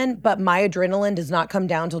 11, but my adrenaline does not come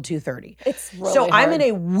down till 2:30. It's really so hard. I'm in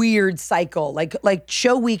a weird cycle. Like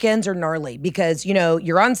show weekends are gnarly because, you know,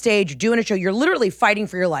 you're on stage, you're doing a show, you're literally fighting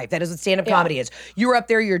for your life. That is what stand-up comedy is. You're up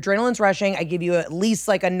there, your adrenaline's rushing. I give you at least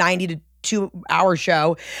like a 90 to 2-hour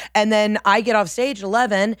show. And then I get off stage at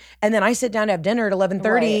 11 and then I sit down to have dinner at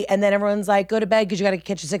 11:30 and then everyone's like, go to bed because you got to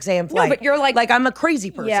catch a 6 a.m. flight. No, but you're like I'm a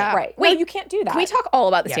crazy person. Yeah. Right. Wait, no, you can't do that. Can we talk all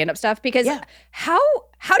about the stand-up stuff? Because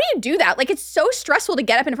how do you do that? Like, it's so stressful to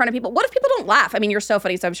get up in front of people. What if people don't laugh? I mean, you're so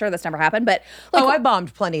funny, so I'm sure that's never happened. But like, I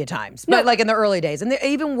bombed plenty of times. But like in the early days. And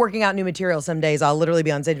even working out new material, some days I'll literally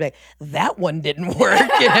be on stage and be like, that one didn't work,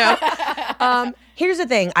 you know? Here's the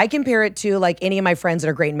thing. I compare it to like any of my friends that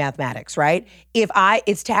are great in mathematics, right?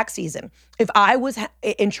 It's tax season. If I was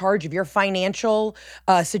in charge of your financial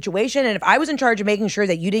situation, and if I was in charge of making sure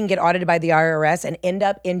that you didn't get audited by the IRS and end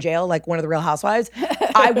up in jail like one of the Real Housewives,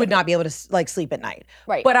 I would not be able to like sleep at night.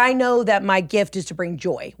 Right. But I know that my gift is to bring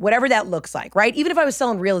joy, whatever that looks like, right? Even if I was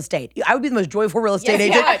selling real estate, I would be the most joyful real estate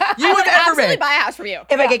agent you would ever absolutely been. buy a house from you.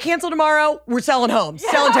 If I get canceled tomorrow, we're selling homes,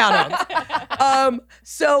 selling townhomes.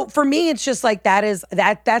 So for me, it's just like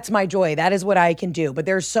that's my joy. That is what I can do. But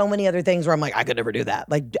there's so many other things where I'm like, I could never do that.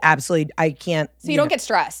 Like absolutely, I can't. So you don't get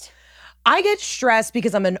stressed. I get stressed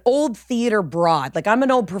because I'm an old theater broad. Like I'm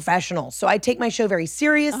an old professional. So I take my show very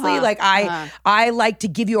seriously. I like to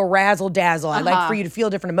give you a razzle dazzle. I like for you to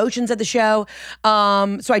feel different emotions at the show.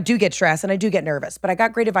 So I do get stressed and I do get nervous. But I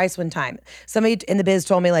got great advice one time. Somebody in the biz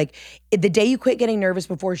told me like, the day you quit getting nervous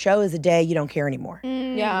before a show is the day you don't care anymore.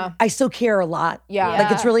 Yeah. I still care a lot. Yeah.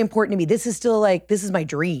 Like it's really important to me. This is still like, this is my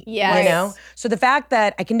dream. Yes. You know? So the fact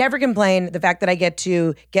that I can never complain, the fact that I get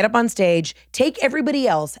to get up on stage, take everybody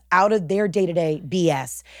else out of their day-to-day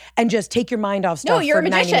BS and just take your mind off stuff No, you're for a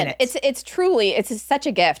 90 magician. minutes. It's truly, it's such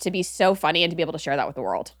a gift to be so funny and to be able to share that with the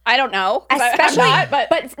world. I don't know. Especially, I'm not,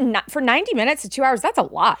 but for 90 minutes to 2 hours, that's a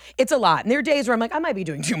lot. It's a lot. And there are days where I'm like, I might be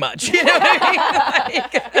doing too much. You know what I mean?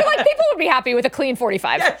 You're like, people would be happy with a clean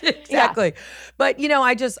 45. Yeah, exactly. But you know,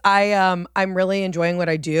 I'm really enjoying what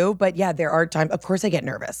I do. But yeah, there are times, of course I get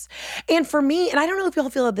nervous. And for me, and I don't know if y'all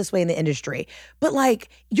feel it this way in the industry, but like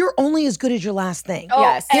you're only as good as your last thing. Oh,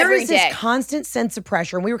 yes. There Every is this day. constant sense of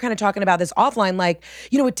pressure. And we were kind of talking about this offline, like,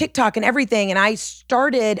 you know, with TikTok and everything. And I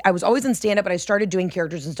was always in stand-up, but I started doing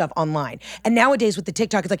characters and stuff online. And nowadays with the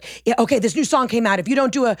TikTok, it's like, yeah, okay, this new song came out. If you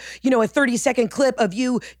don't do a 30-second clip of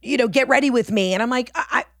you get ready with me. And I'm like,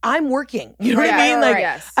 I'm working. You know what I mean? Like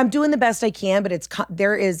yes. I'm doing the best I can, but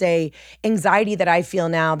there is a anxiety that I feel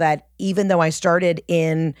now that even though I started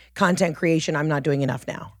in content creation, I'm not doing enough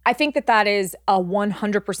now. I think that is a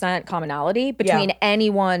 100% commonality between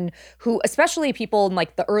anyone who, especially people in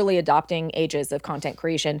like the early adopting ages of content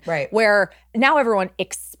creation, right? Where now everyone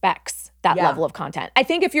expects that level of content. I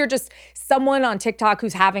think if you're just someone on TikTok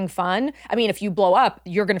who's having fun, I mean, if you blow up,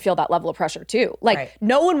 you're going to feel that level of pressure too. Like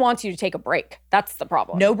no one wants you to take a break. That's the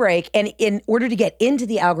problem. No break. And in order to get into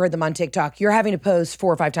the algorithm on TikTok, you're having to post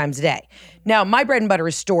 4 or 5 times a day. Now, my bread and butter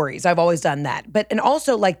is stories. I've always done that. But, and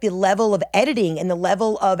also like the level of editing and the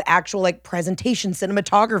level of actual like presentation,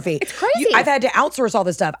 cinematography. It's crazy. I've had to outsource all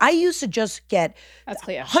this stuff. I used to just get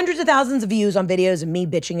hundreds of thousands of views on videos of me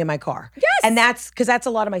bitching in my car. Yes. And that's because that's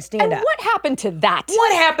a lot of my stand-up. And what happened to that?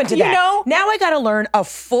 What happened to that? You know? Now I got to learn a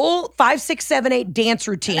full 5, 6, 7, 8 dance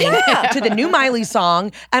routine to the new Miley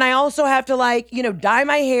song. And I also have to like, you know, dye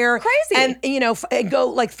my hair. Crazy. And, you know, and go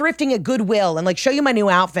like thrifting at Goodwill and like show you my new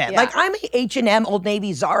outfit. Like I'm a H&M, Old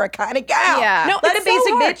Navy, Zara kind of gal. Yeah. No, Let a it's so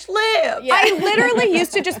basic hard. bitch live. Yeah. I literally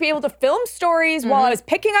used to just be able to film stories while I was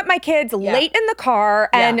picking up my kids late in the car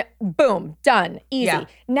and boom, done, easy. Yeah.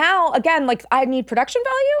 Now, again, like I need production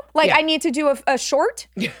value. Like I need to do a short,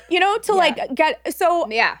 you know, to like get, so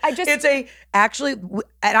I just. It's actually,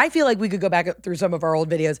 and I feel like we could go back through some of our old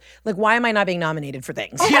videos. Like, why am I not being nominated for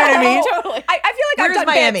things? You know what I mean? Totally. I feel like Where's I've done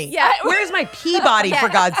my bits. Emmy? Yeah. Where's my Peabody, for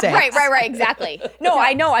God's sake? Right, exactly. No,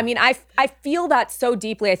 I know. I mean, I feel that so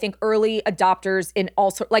deeply. I think early adopters in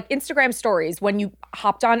also like Instagram stories, when you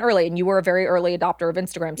hopped on early, and you were a very early adopter of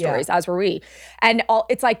Instagram stories, as were we. And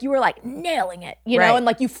it's like you were like nailing it, you know, and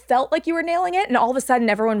like you felt like you were nailing it, and all of a sudden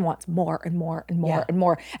everyone wants more and more and more and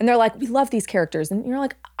more. And they're like, we love these characters. And you're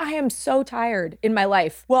like, I am so tired in my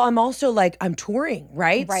life. Well, I'm also like, I'm touring,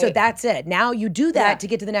 right? So that's it. Now you do that to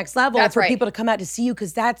get to the next level for people to come out to see you,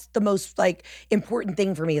 because that's the most like important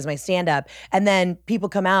thing for me is my stand-up. And then people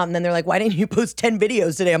come out and then they're like, why didn't you post 10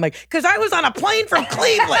 videos today? I'm like, because I was on a plane from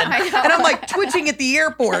Cleveland. And I'm like twitching at the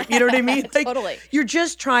airport. You know what I mean? Like, Totally. You're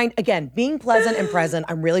just trying, again, being pleasant and present.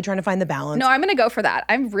 I'm really trying to find the balance. No, I'm going to go for that.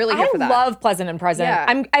 I'm really here for that. I love pleasant and present.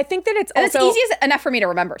 Yeah. I think that it's And also it's easy enough for me to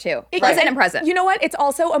remember too. Pleasant and present. You know what? It's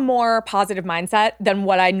also a more positive mindset than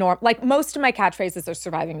what I like most of my catchphrases are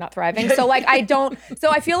surviving, not thriving. So like so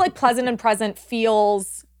I feel like pleasant and present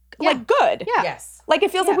feels like good. Yeah. Yes. Like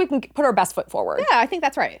it feels like we can put our best foot forward. Yeah, I think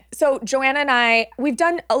that's right. So Joanna and I, we've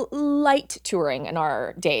done a light touring in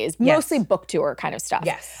our days, mostly book tour kind of stuff.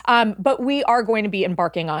 Yes. But we are going to be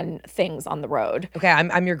embarking on things on the road. Okay,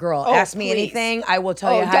 I'm your girl. Ask me anything. I will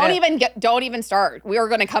tell you how Don't even start. We are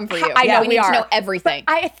going to come for you. I know we we need are. to know everything.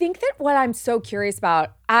 But I think that what I'm so curious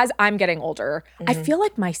about as I'm getting older, I feel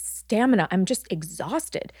like my stamina, I'm just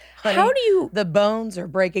exhausted. Honey, How do you? The bones are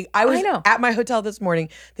breaking. I was at my hotel this morning.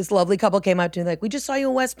 This lovely couple came up to me like, we just saw you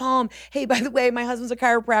in West Palm. Hey, by the way, my husband's a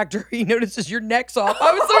chiropractor. He notices your neck's off.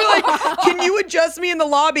 I was sort of like, can you adjust me in the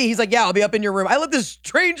lobby? He's like, yeah, I'll be up in your room. I let this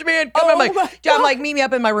strange man come. I'm like, meet me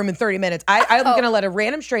up in my room in 30 minutes. I'm going to let a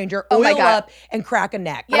random stranger oil up and crack a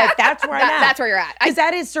neck. Yeah. Like, that's where I'm at. That's where you're at. Because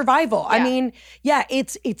that is survival. I mean,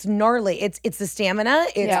 it's gnarly. It's the stamina.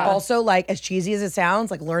 It's also like, as cheesy as it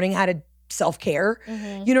sounds, like learning how to self-care.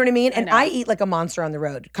 You know what I mean? And I eat like a monster on the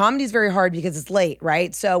road. Comedy's very hard because it's late,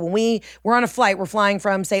 right? So when we're on a flight, we're flying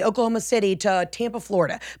from, say, Oklahoma City to Tampa,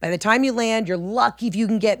 Florida. By the time you land, you're lucky if you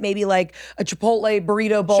can get maybe like a Chipotle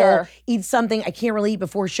burrito bowl, eat something. I can't really eat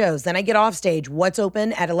before shows. Then I get off stage. What's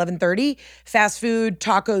open at 11:30? Fast food,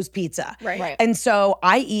 tacos, pizza. Right. And so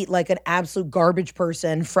I eat like an absolute garbage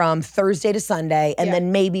person from Thursday to Sunday. And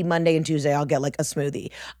then maybe Monday and Tuesday, I'll get like a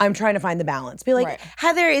smoothie. I'm trying to find the balance. Be like,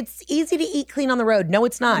 Heather, it's easy to eat clean on the road. No,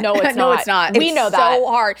 it's not. No, it's not. No, it's not. We know that. So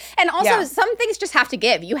hard. And also, some things just have to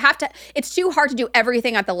give. You have to. It's too hard to do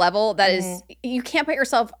everything at the level that is. You can't put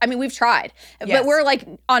yourself. I mean, we've tried, but we're like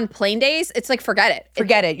on plane days. It's like forget it.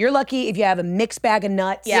 Forget it. You're lucky if you have a mixed bag of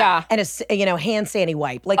nuts. And a hand sandy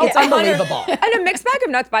wipe. Like it's 100. unbelievable. And a mixed bag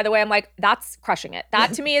of nuts, by the way, I'm like, that's crushing it.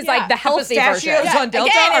 That to me is like the healthy Pistachios version. on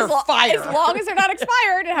Delta are fire. As long as they're not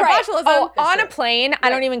expired and have Right. botulism. Oh, on a plane,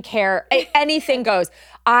 I don't even care. Anything goes.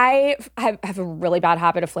 I have a really bad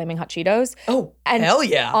habit of flaming hot Cheetos. Oh, and hell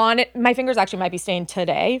yeah. On it, my fingers actually might be stained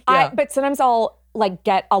today. But sometimes I'll like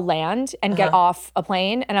get a land and get off a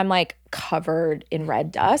plane and I'm like covered in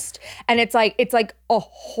red dust. And it's like a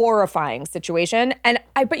horrifying situation.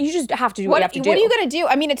 But you just have to do what you have to do. What are you going to do?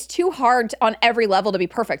 I mean, it's too hard on every level to be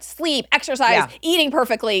perfect. Sleep, exercise, eating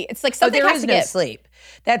perfectly. It's like something has to give. There is no sleep.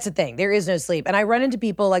 That's the thing. There is no sleep. And I run into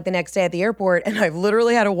people like the next day at the airport, and I've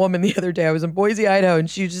literally had a woman the other day. I was in Boise, Idaho, and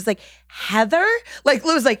she was just like, Heather? Like,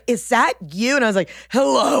 Lou was like, is that you? And I was like,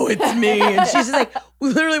 hello, it's me. And she's just like,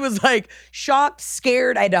 literally was like shocked,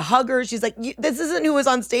 scared. I had to hug her. She's like, this isn't who was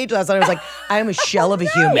on stage last night. I was like, I am a shell of a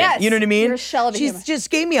human. Yes, you know what I mean? you're a shell of a human. She just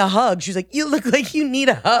gave me a hug. She's like, you look like you need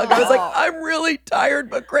a hug. I was like, I'm really tired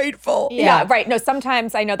but grateful. Yeah, right. No,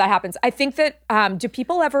 sometimes I know that happens. I think that do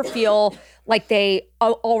people ever feel like they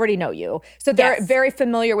already know you? So they're very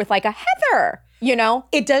familiar with like a Heather, you know?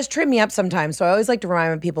 It does trip me up sometimes. So I always like to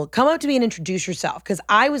remind people, come up to me and introduce yourself. Because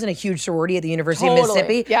I was in a huge sorority at the University of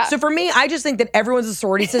Mississippi. Yeah. So for me, I just think that everyone's a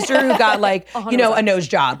sorority sister who got like, you know, a nose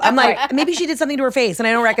job. I'm like, maybe she did something to her face and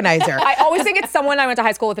I don't recognize her. I always think it's someone I went to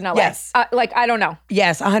high school with in LA. Yes. Like, I don't know.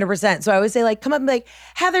 Yes, 100%. So I always say like, come up and be like,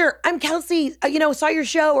 Heather, I'm Kelsey, saw your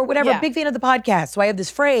show or whatever, big fan of the podcast. So I have this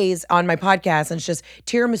phrase on my podcast and it's just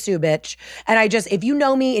tiramisu, bitch. And if you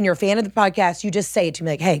know me and you're a fan of the podcast, you just say it to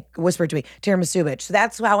me like, hey, whisper it to me, tiramisu, bitch. So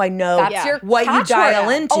that's how I know That's your what you dial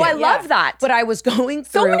catchword. into. Oh, I love that. But I was going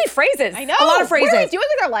through So many phrases. I know. a lot of phrases. What are we doing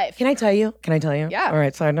with our life? Can I tell you? Yeah. All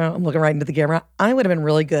right. So I know I'm looking right into the camera. I would have been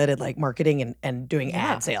really good at like marketing and doing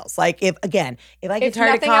ad sales. Like if I get tired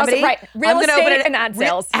of nothing else, comedy, right. Real I'm gonna open estate and ad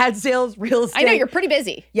sales. Ad sales, real estate. I know you're pretty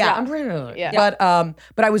busy. Yeah, I'm pretty. Yeah.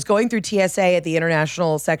 But I was going through TSA at the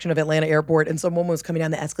international section of Atlanta Airport, and someone was coming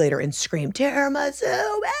down the escalator and screamed tiramisu,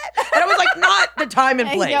 and I was like, not the time and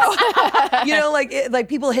place. Like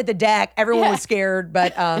people hit the deck. Everyone was scared,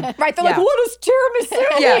 but Right. They're like, what is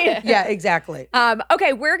tiramisu mean? yeah, exactly.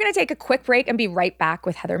 Okay, we're going to take a quick break and be right back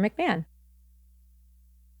with Heather McMahan.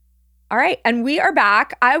 All right, and we are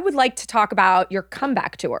back. I would like to talk about your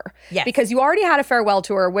comeback tour. Yes. Because you already had a farewell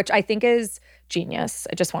tour, which I think is genius.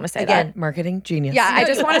 I just want to say that. Marketing genius. Yeah, I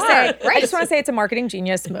just want to say it's a marketing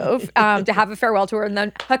genius move to have a farewell tour and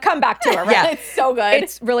then a comeback tour, right? Yeah. It's so good.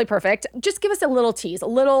 It's really perfect. Just give us a little tease, a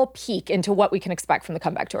little peek into what we can expect from the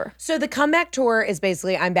comeback tour. So the comeback tour is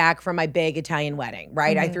basically I'm back from my big Italian wedding,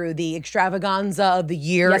 right? I threw the extravaganza of the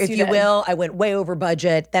year, Yes, if you you did. will. I went way over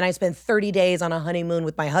budget. Then I spent 30 days on a honeymoon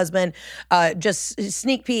with my husband. Just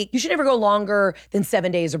sneak peek. You should never go longer than 7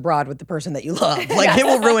 days abroad with the person that you love. Like it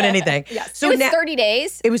will ruin anything. So it was 30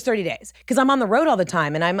 days. It was 30 days because I'm on the road all the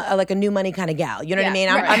time and I'm like a new money kind of gal. You know what I mean?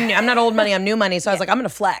 right. I'm not old money, I'm new money. So I was like, I'm going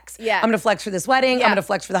to flex. Yeah. I'm going to flex for this wedding. Yeah. I'm going to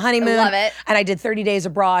flex for the honeymoon. love it. And I did 30 days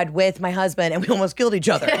abroad with my husband and we almost killed each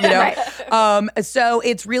other, you know? So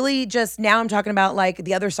it's really just now I'm talking about like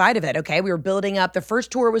the other side of it. Okay. We were building up. The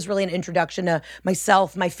first tour was really an introduction to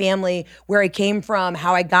myself, my family, where I came from,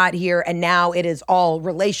 how I got here. And now it is all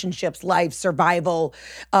relationships, life, survival.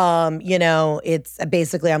 It's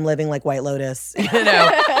basically I'm living like White Lotus,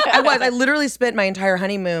 I literally spent my entire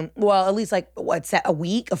honeymoon, well, at least like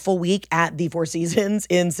a full week at the Four Seasons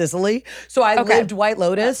in Sicily. So I lived White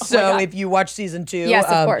Lotus. So if you watch season 2. Yes,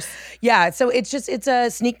 of course. Yeah. So it's a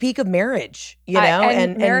sneak peek of marriage,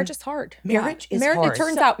 and marriage is hard. Marriage is hard. It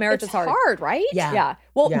turns out marriage is hard. Hard, right? Yeah. Yeah.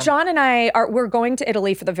 Well, Yeah. John and we're going to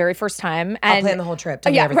Italy for the very first time. And I'll plan the whole trip.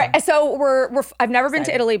 Tell me everything. Right. So I've never been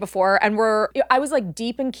to Italy before, and I was like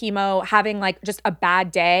deep in chemo, having like just a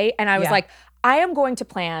bad day, and I was like, I am going to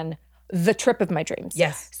plan the trip of my dreams.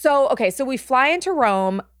 Yes. So we fly into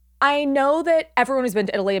Rome. I know that everyone who's been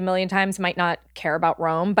to Italy a million times might not care about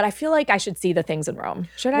Rome, but I feel like I should see the things in Rome.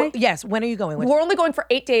 Should I? Well, yes. When are you going? We're only going for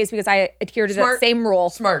 8 days because I adhere to that same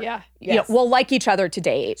rule. Smart. Yeah. You know, we'll like each other to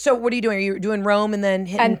date. So what are you doing? Are you doing Rome and then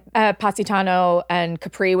hitting? And Positano and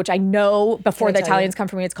Capri, which I know before Can I the tell Italians come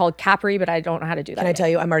for me, it's called Capri, but I don't know how to do that. Can I yet. tell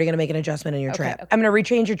you, I'm already going to make an adjustment in your trip. okay. I'm going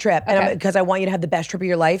to rechange your trip because I want you to have the best trip of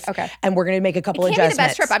your life. Okay. And we're going to make a couple Can't be adjustments. the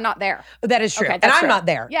best trip. I'm not there. That is true. Okay, and that's I'm true. not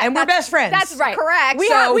there. Yeah, and we're that's- best friends. That's right. Correct.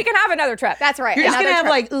 We can have another trip. That's right. You're just going to have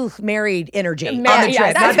Another like, married energy on yeah, the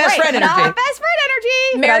trip. that's Not best right. friend energy. Not best friend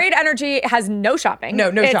energy. Married energy has no shopping. No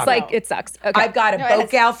it's shopping. Like, it sucks. Okay. I've got a No, boat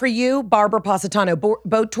it's- gal for you. Barbara Positano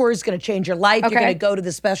boat tour is going to change your life. You're Okay. going to go to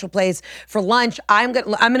this special place for lunch. I'm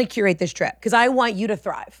going to curate this trip because I want you to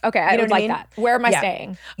thrive. Okay, I You know would what like mean? that. Where am I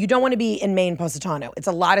staying? You don't want to be in Maine Positano. It's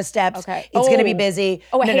a lot of steps. Okay. It's going to be Oh. busy.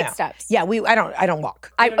 Oh, I No, hate no. steps. Yeah, I don't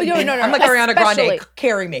walk. No. I'm like Ariana Especially- Grande.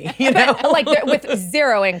 Carry me. You know, like with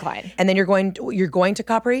zero incline. And then you're going to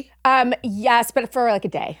Capri. Yes, but for like a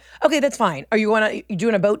day. Okay, that's fine. Are you you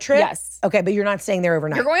doing a boat trip? Yes. Okay, but you're not staying there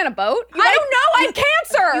overnight. You're going on a boat? I don't know. I have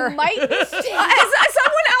cancer. You might be staying.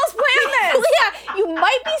 Someone else planned this. Yeah, you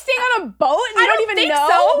might be staying on a boat and you I don't don't even think know.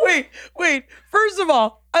 so. Wait. First of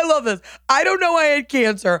all, I love this. I don't know I had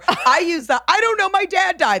cancer. I use that. I don't know my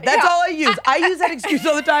dad died. That's all I use. I use that excuse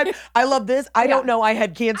all the time. I love this. I don't know I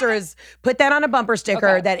had cancer. Is put that on a bumper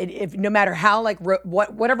sticker that if no matter how like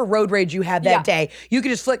whatever road rage you had that day, you could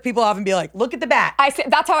just flick people off and be like, look at the bat. I say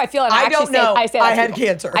that's how I feel. And I don't actually know. I say that I to had people.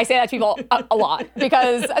 cancer. I say that to people a lot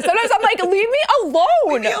because sometimes I'm like, leave me alone.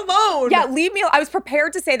 Leave me alone. Yeah, leave me. I was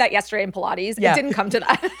prepared to say that yesterday in Pilates. Yeah. It didn't come to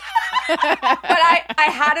that. I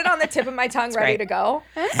had it on the tip of my tongue, ready to go.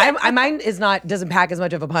 Mine doesn't pack as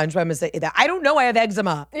much of a punch, but I'm gonna say that I don't know I have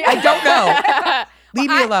eczema. I don't know. Leave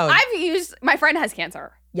me alone. My friend has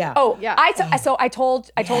cancer. Yeah. Oh, yeah. So I told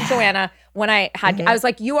Joanna when I had, I was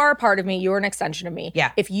like, you are a part of me. You are an extension of me.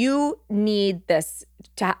 Yeah. If you need this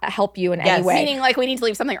to help you in any way. Meaning like we need to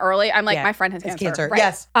leave something early. I'm like, my friend has cancer. Right.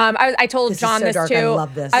 Yes. I told John this too. I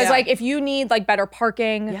love this. I was like, if you need like better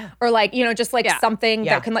parking or like, just like something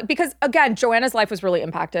that can like, because again, Joanna's life was really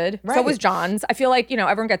impacted. So was John's. I feel like,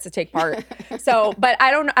 everyone gets to take part. So, but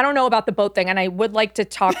I don't know about the boat thing. And I would like to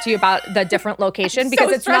talk to you about the different location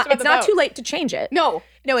because it's not too late to change it.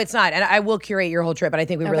 No, it's not. And I will curate your whole trip, but I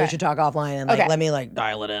think we really should talk offline and let me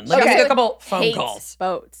dial it in. Let me make a couple phone calls.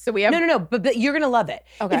 Boats. So we have No, but you're gonna love it.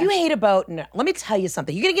 Okay. If you hate a boat, let me tell you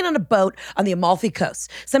something. You're gonna get on a boat on the Amalfi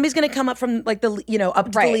Coast. Somebody's gonna come up from up to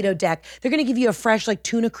the Lido deck. They're gonna give you a fresh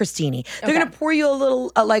tuna crostini. They're gonna pour you a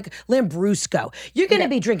little Lambrusco. You're gonna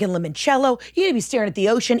be drinking limoncello. You're gonna be staring at the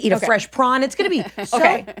ocean, eat a fresh prawn. It's gonna be so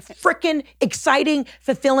freaking exciting,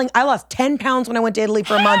 fulfilling. I lost 10 pounds when I went to Italy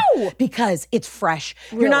for a month because it's fresh.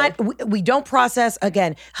 You're not. We don't process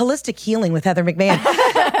again holistic healing with Heather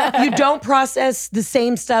McMahan. You don't process the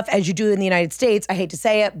same stuff as you do in the United States. I hate to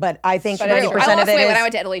say it, but I think 90% I of lost it weight is. when I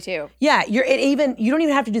went to Italy too. Yeah, you don't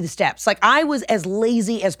even have to do the steps. Like I was as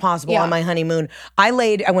lazy as possible on my honeymoon. I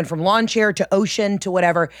went from lawn chair to ocean to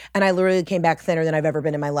whatever, and I literally came back thinner than I've ever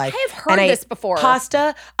been in my life. I have heard this before.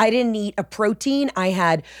 Pasta. I didn't eat a protein. I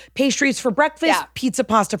had pastries for breakfast, pizza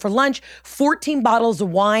pasta for lunch, 14 bottles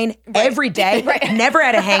of wine every day. Never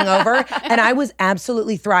had a hangover, and I was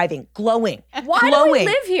absolutely thriving, glowing. Why do we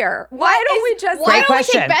live here? Why don't we just? Why don't we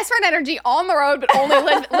take best friend energy on the road, but only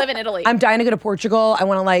live in Italy? I'm dying to go to Portugal. I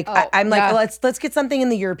want to let's get something in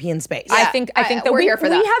the European space. I think that we're here for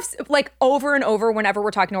that. We have like over and over whenever we're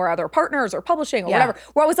talking to our other partners or publishing or whatever,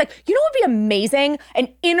 we're always like, what would be amazing?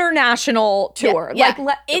 An international tour. Yeah.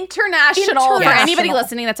 International. For anybody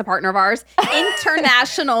listening that's a partner of ours,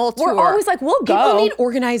 international tour. We're always like, we'll go. People need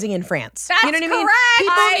organizing in France. That's you know what correct. I mean?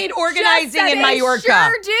 People need organizing in Mallorca.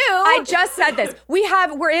 Sure do. I just said this.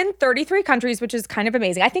 We're in 33 countries, which is kind of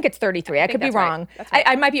amazing. I think it's 33. I could be wrong. Right.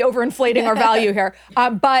 I might be overinflating our value here.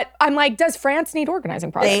 But I'm like, does France need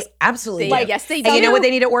organizing projects? They absolutely do. Yes, they do. And you know what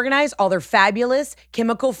they need to organize? All their fabulous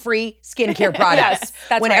chemical-free skincare products.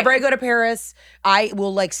 That's Whenever right. I go to Paris, I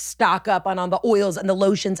will stock up on all the oils and the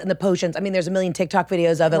lotions and the potions. I mean, there's a million TikTok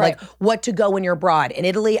videos of it, like what to go when you're abroad. In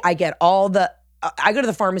Italy, I get all the I go to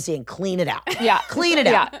the pharmacy and clean it out. Yeah. Clean it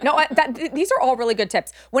out. Yeah. No, these are all really good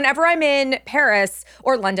tips. Whenever I'm in Paris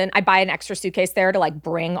or London, I buy an extra suitcase there to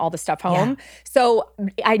bring all the stuff home. Yeah. So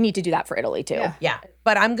I need to do that for Italy too. Yeah.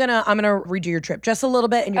 But I'm gonna redo your trip just a little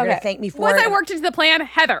bit, and you're gonna thank me for Once it. I worked into the plan,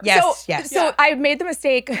 Heather. Yes. So I made the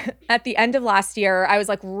mistake at the end of last year. I was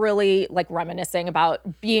really reminiscing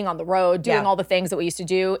about being on the road, doing all the things that we used to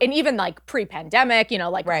do, and even pre-pandemic.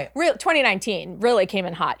 2019 really came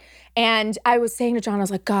in hot. And I was saying to John, I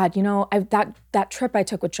was like, God, that trip I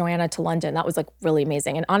took with Joanna to London, that was really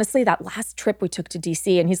amazing. And honestly, that last trip we took to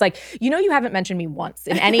DC, and he's like, you haven't mentioned me once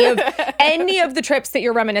in any of the trips that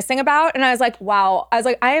you're reminiscing about. And I was like, wow. I was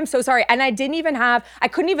like, I am so sorry. And I couldn't even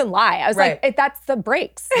lie. I was like, that's the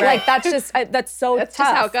breaks. Right. That's just, that's so That's tough.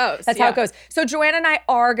 just how it goes. That's how it goes. So Joanna and I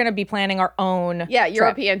are going to be planning our own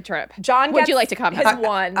European trip. John, would you like to come? His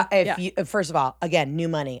one. First of all, again, new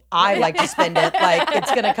money. I like to spend it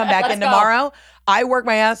it's gonna come back in tomorrow. I work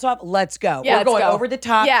my ass off. Let's go. Yeah, We're going go. over the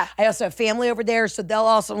top. Yeah. I also have family over there, so they'll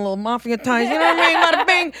also a little mafia ties. You know what I mean? Bada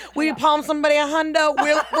bing. We palm somebody a hundo.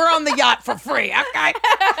 We're on the yacht for free. Okay,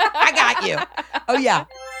 I got you. Oh yeah.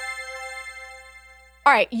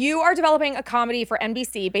 All right, you are developing a comedy for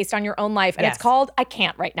NBC based on your own life, and Yes. it's called I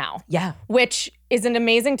Can't Right Now. Yeah. Which is an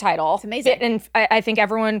amazing title. It's amazing. And I think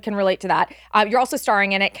everyone can relate to that. You're also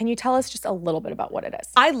starring in it. Can you tell us just a little bit about what it is?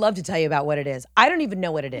 I'd love to tell you about what it is. I don't even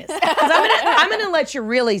know what it is. 'Cause I'm gonna let you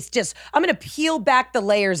really I'm gonna peel back the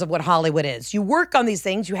layers of what Hollywood is. You work on these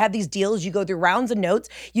things, you have these deals, you go through rounds of notes,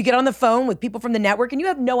 you get on the phone with people from the network, and you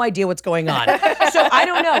have no idea what's going on. So I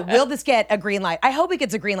don't know. Will this get a green light? I hope it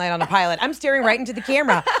gets a green light on a pilot. I'm staring right into the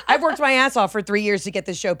camera. I've worked my ass off for 3 years to get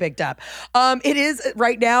this show picked up. It is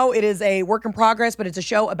right now, it is a work in progress, but it's a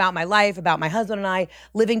show about my life, about my husband and I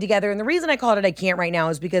living together. And the reason I called it I Can't Right Now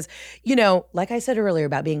is because, like I said earlier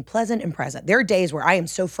about being pleasant and present, there are days where I am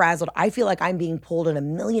so frazzled, I feel like I'm being pulled in a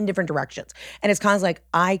million different directions. And it's kind of like,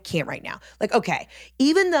 I can't right now. Okay,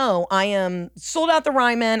 even though I am sold out the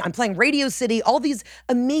Ryman, I'm playing Radio City, all these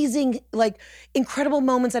amazing, incredible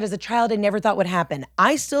moments that as a child I never thought would happen,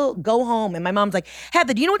 I still go home and my mom's like,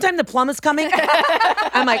 Heather, do you know what time the plumber's coming?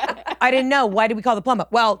 I'm like, I didn't know. Why did we call the plumber?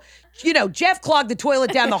 Well, Jeff clogged the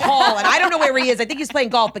toilet down the hall and I don't know where he is. I think he's playing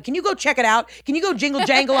golf, but can you go check it out? Can you go jingle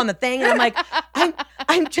jangle on the thing? And I'm like,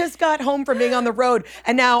 I just got home from being on the road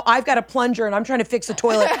and now I've got a plunger and I'm trying to fix a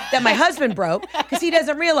toilet that my husband broke because he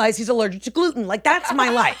doesn't realize he's allergic to gluten. Like, that's my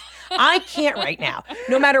life. I can't right now.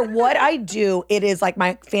 No matter what I do, it is like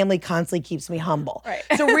my family constantly keeps me humble. Right.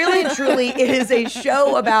 So really and truly, it is a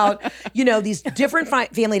show about, these different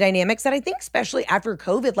family dynamics that I think, especially after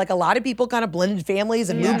COVID, like a lot of people kind of blended families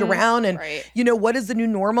and moved around and, what is the new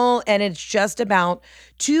normal? And it's just about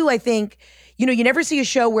I think, you never see a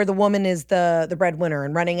show where the woman is the breadwinner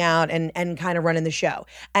and running out and kind of running the show.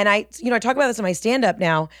 And I talk about this in my stand-up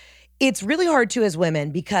now. It's really hard too as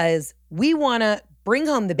women because we want to bring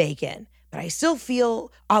home the bacon, but I still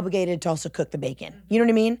feel obligated to also cook the bacon. You know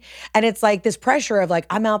what I mean? And it's like this pressure of like,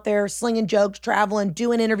 I'm out there slinging jokes, traveling,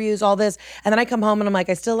 doing interviews, all this. And then I come home and I'm like,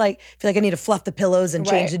 I still feel like I need to fluff the pillows and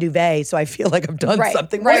change the duvet. So I feel like I've done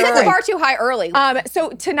something. We set the bar too high early.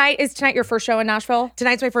 So is tonight your first show in Nashville?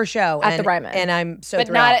 Tonight's my first show. At the Ryman. And I'm so but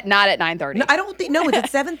thrilled. not at 9:30. No, I don't think, no,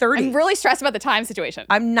 it's at 7:30. I'm really stressed about the time situation.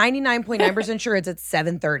 I'm 99.9% sure it's at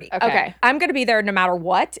 7:30. Okay. I'm going to be there no matter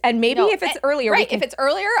what. And maybe if it's earlier. If it's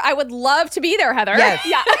earlier, I would love to be there, Heather. Yes.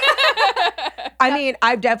 Yeah. I mean,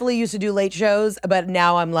 I've definitely used to do late shows, but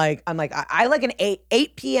now I like an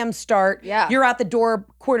 8 p.m. start. Yeah. You're out the door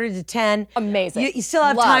 9:45. Amazing. You still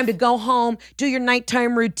have time to go home, do your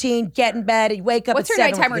nighttime routine, get in bed, and wake up What's at your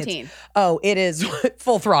 7 nighttime with the routine? kids. Oh, it is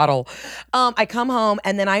full throttle. I come home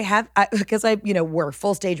and then because I wear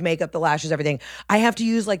full stage makeup, the lashes, everything. I have to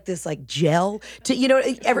use like this like gel to, you have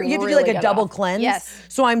to do like a double cleanse. Yes.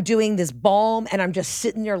 So I'm doing this balm and I'm just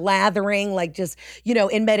sitting there lathering, like just,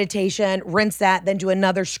 in meditation, rinse that, then do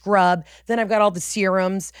another scrub. Then I've got all the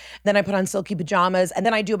serums. Then I put on silky pajamas. And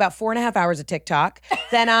then I do about 4.5 hours of TikTok.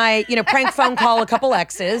 Then I, prank phone call a couple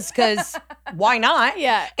exes because why not?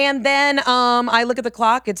 Yeah. And then I look at the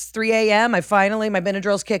clock. It's 3 a.m. my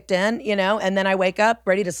Benadryl's kicked in, and then I wake up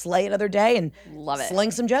ready to slay another day and love it.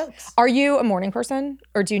 Sling some jokes. Are you a morning person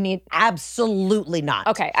or do you need? Absolutely not.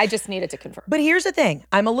 Okay. I just needed to confirm. But here's the thing.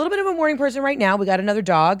 I'm a little bit of a morning person right now. We got another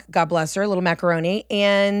dog. God bless her, little macaroni.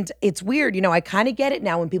 And it's weird. I kind of get it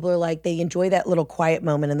now when people are like, they enjoy that little quiet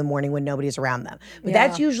moment in the morning when nobody's around them. But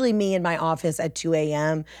that's usually me in my office at 2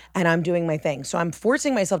 a.m. and I'm doing my thing. So I'm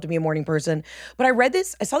forcing myself to be a morning person. But I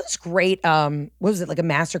saw this great, what was it, like a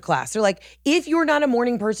master class. They're like, if you're not a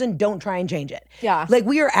morning person, don't try and change it. Yeah. Like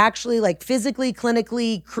we are actually like physically,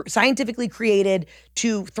 clinically, scientifically created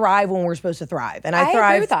to thrive when we're supposed to thrive. And I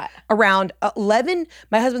thrive agree with that. Around 11.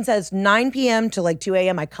 My husband says 9 p.m. to like 2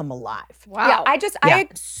 a.m. I come alive. Wow. Yeah, I'm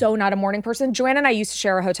so not a morning person. Joanna and I used to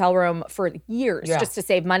share a hotel room for years just to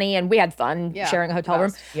save money, and we had fun sharing a hotel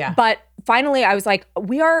room. Yeah. But finally, I was like,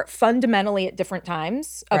 we are fundamentally at different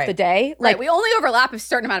times of the day. Like we only overlap a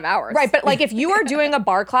certain amount of hours. Right, but like if you are doing a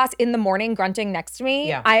bar class in the morning grunting next to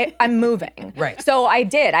me, I'm moving. Right. So I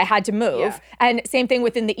had to move. Yeah. And same thing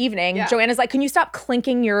within the evening. Yeah. Joanna's like, can you stop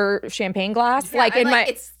clinking your champagne glass? Yeah,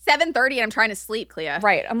 it's 7:30 and I'm trying to sleep, Clea.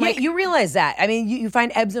 Right. I'm like, you realize that. I mean, you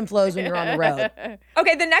find ebbs and flows when you're on the road.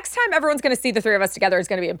 okay, the next time everyone's going to see the three of us together is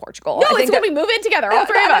going to be in Portugal. No, it's when we move in together, all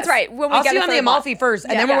three of us. That's right. When we I'll get see you on the third lot. Amalfi first,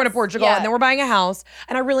 and then we're going to Portugal, and then we're buying a house.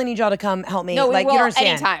 And I really need y'all to come help me. No, we like will you don't understand.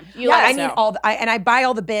 anytime. You let I us need know. all. And I buy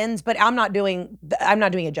all the bins, but I'm not doing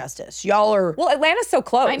it justice. Y'all are. Well, Atlanta's so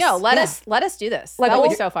close. I know. Let us do this. Like, That'll we'll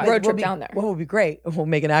be so fun. road trip down there. What would be great? We'll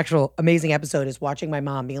make an actual amazing episode. Is watching my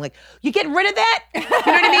mom being like, "You getting rid of that?" You know what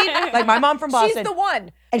I mean? Like my mom from Boston. She's the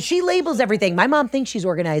one. And she labels everything. My mom thinks she's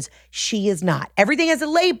organized. She is not. Everything has a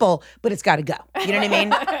label, but it's got to go. You know what I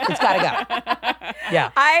mean? It's got to go.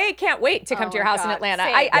 Yeah. I can't wait to come to your house in God. Atlanta.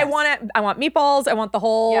 Same. I want meatballs. I want the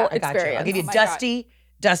whole I got you. experience. I'll give you my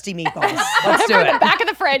dusty meatballs. Let's do For the it. back of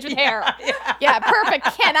the fridge with hair. Yeah, perfect.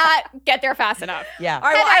 Cannot get there fast enough. Yeah. All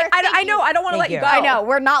right, well, Heather, I know. I don't want to let Thank you you. go. I know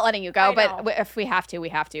we're not letting you go, I but know. if we have to, we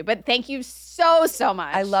have to. But thank you so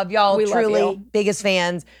much. I love y'all. We love Truly, you. biggest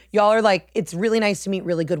fans. Y'all are like, it's really nice to meet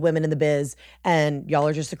really good women in the biz, and y'all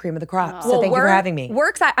are just the cream of the crop. So thank you for having me. We're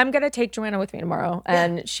excited. I'm going to take Joanna with me tomorrow,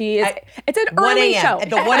 and she is. It's an 1 early a.m. show. At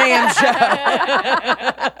the 1 a.m. show.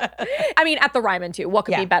 I mean, at the Ryman too. What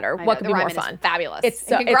could be better? I know, What could the be more Ryman is fun? fabulous.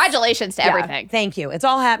 It's And congratulations to everything. Thank you. It's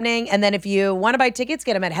all happening. And then if you want to buy tickets,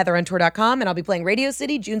 get them at heatherontour.com, and I'll be playing Radio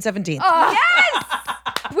City June 17th. Yes.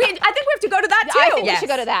 I think we have to go to that too. I think we should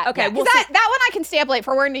go to that. Okay, Yeah. we'll that one I can stay up late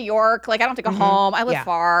for. We're in New York. Like I don't have to go home. I live Yeah.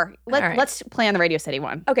 far. All right. Let's plan the Radio City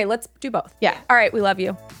one. Okay, let's do both. Yeah. All right, we love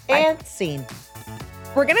you. And scene.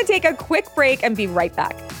 We're going to take a quick break and be right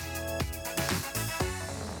back.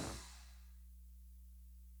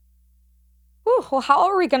 Whew. Well, how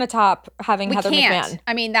are we going to top having We Heather can't. McMahan?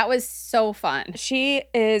 I mean, that was so fun. She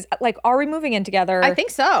is like, are we moving in together? I think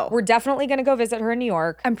so. We're definitely going to go visit her in New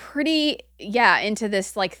York. I'm pretty, into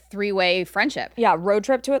this like 3-way friendship. Yeah, road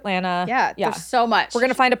trip to Atlanta. Yeah, there's so much. We're going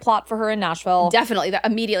to find a plot for her in Nashville. Definitely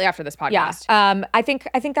immediately after this podcast. Yeah. I think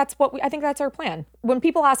that's I think that's our plan. When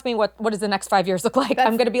people ask me what does the next 5 years look like,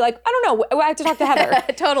 I'm going to be like, I don't know. I have to talk to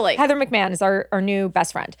Heather. Totally. Heather McMahan is our new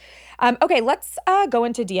best friend. Okay, let's go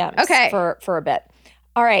into DMs for a bit.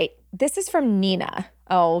 All right, this is from Nina.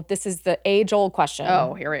 Oh, this is the age-old question.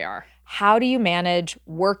 Oh, here we are. How do you manage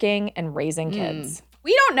working and raising kids?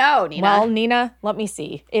 We don't know, Nina. Well, Nina, let me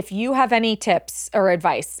see. If you have any tips or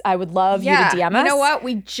advice, I would love you to DM us. You know what?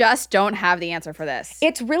 We just don't have the answer for this.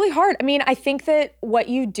 It's really hard. I mean, I think that what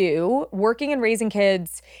you do, working and raising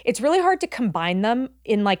kids, it's really hard to combine them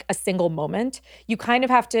in like a single moment. You kind of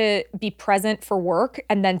have to be present for work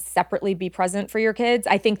and then separately be present for your kids.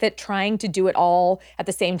 I think that trying to do it all at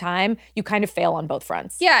the same time, you kind of fail on both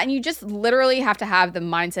fronts. Yeah, and you just literally have to have the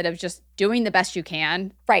mindset of just doing the best you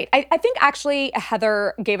can. Right. I think actually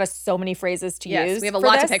Heather gave us so many phrases to use. Yes, we have a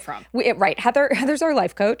lot to pick from. Right. Heather's our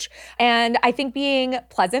life coach. And I think being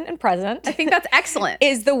pleasant and present. I think that's excellent.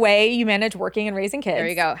 Is the way you manage working and raising kids. There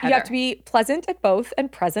you go, Heather. You have to be pleasant at both and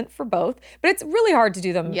present for both. But it's really hard to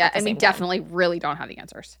do them. Yeah, at the and we same definitely really don't have the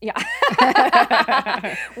answers. Yeah.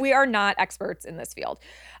 We are not experts in this field.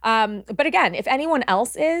 But again, if anyone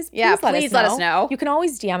else is, please let us know. You can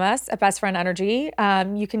always DM us at Best Friend Energy.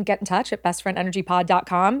 You can get in touch at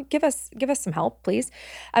bestfriendenergypod.com. Give us some help, please.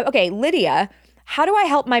 Okay, Lydia, how do I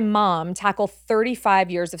help my mom tackle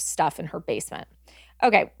 35 years of stuff in her basement?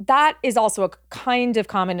 Okay, that is also a kind of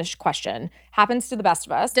commonish question. Happens to the best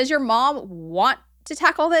of us. Does your mom want to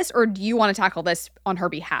tackle this, or do you want to tackle this on her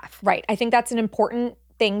behalf? Right. I think that's an important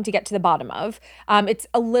thing to get to the bottom of. It's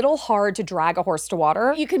a little hard to drag a horse to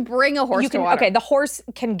water. You can bring a horse to water. Okay, the horse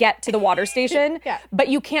can get to the water station, but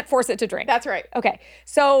you can't force it to drink. That's right. Okay,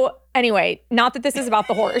 so anyway, not that this is about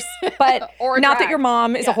the horse, but not that your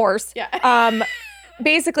mom is a horse. Yeah.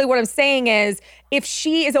 Basically, what I'm saying is if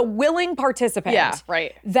she is a willing participant,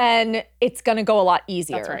 then it's going to go a lot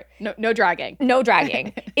easier. That's right. No dragging. No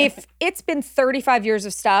dragging. If it's been 35 years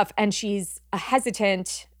of stuff and she's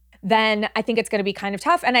hesitant, then I think it's going to be kind of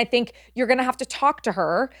tough. And I think you're going to have to talk to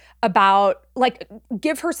her about, like,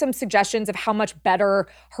 give her some suggestions of how much better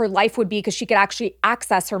her life would be because she could actually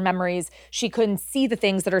access her memories. She couldn't see the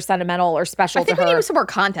things that are sentimental or special to her. I think we need some more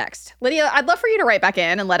context. Lydia, I'd love for you to write back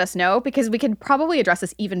in and let us know because we could probably address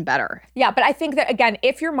this even better. Yeah, but I think that, again,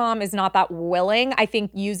 if your mom is not that willing, I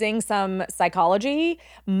think using some psychology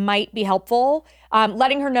might be helpful.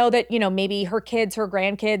 Letting her know that, maybe her kids, her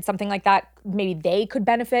grandkids, something like that, maybe they could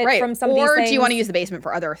benefit from some of these things. Or do you want to use the basement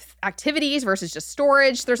for other activities versus just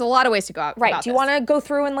storage? There's a lot of ways to go out. Right. Do you want to go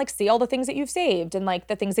through and see all the things that you've saved and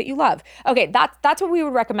the things that you love? Okay, that's what we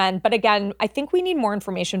would recommend. But again, I think we need more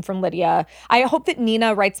information from Lydia. I hope that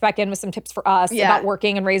Nina writes back in with some tips for us about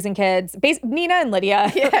working and raising kids. Nina and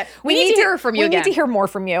Lydia. Yeah. We need to hear from you again. We need to hear more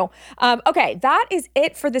from you. Okay, that is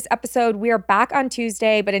it for this episode. We are back on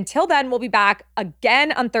Tuesday, but until then, we'll be back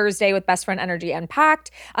again on Thursday with Best Friend Energy Unpacked.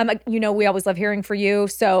 We always love hearing from you,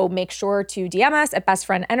 so make sure to DM us at Best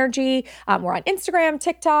Friend Energy. We're on Instagram,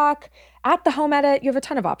 TikTok, at The Home Edit. You have a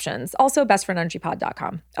ton of options. Also,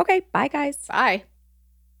 bestfriendenergypod.com. Okay, bye, guys. Bye.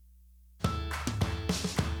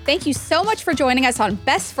 Thank you so much for joining us on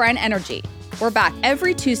Best Friend Energy. We're back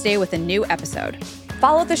every Tuesday with a new episode.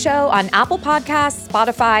 Follow the show on Apple Podcasts,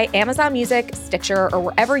 Spotify, Amazon Music, Stitcher, or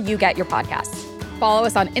wherever you get your podcasts. Follow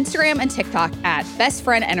us on Instagram and TikTok at Best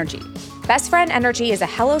Friend Energy. Best Friend Energy is a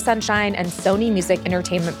Hello Sunshine and Sony Music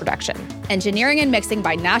Entertainment production. Engineering and mixing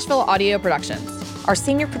by Nashville Audio Productions. Our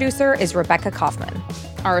senior producer is Rebecca Kaufman.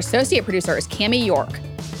 Our associate producer is Cammie York.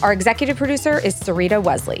 Our executive producer is Sarita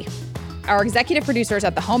Wesley. Our executive producers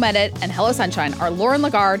at The Home Edit and Hello Sunshine are Lauren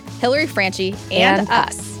Lagarde, Hillary Franchi, and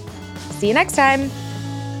us. See you next time.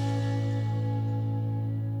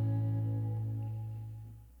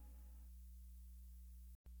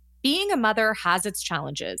 Being a mother has its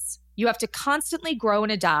challenges. You have to constantly grow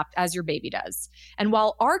and adapt as your baby does. And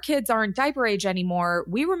while our kids aren't diaper age anymore,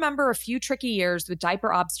 we remember a few tricky years with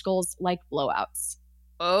diaper obstacles like blowouts.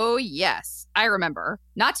 Oh, yes, I remember.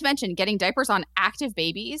 Not to mention getting diapers on active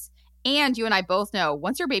babies. And you and I both know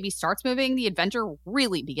once your baby starts moving, the adventure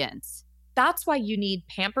really begins. That's why you need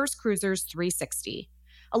Pampers Cruisers 360.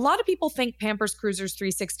 A lot of people think Pampers Cruisers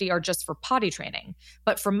 360 are just for potty training,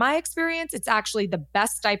 but from my experience, it's actually the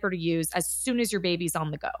best diaper to use as soon as your baby's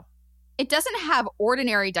on the go. It doesn't have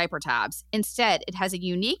ordinary diaper tabs. Instead, it has a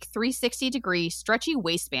unique 360-degree stretchy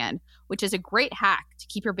waistband, which is a great hack to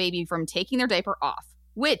keep your baby from taking their diaper off.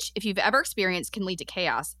 which, if you've ever experienced, can lead to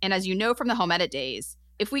chaos. And as you know from the home edit days,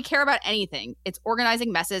 if we care about anything, it's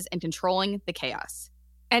organizing messes and controlling the chaos.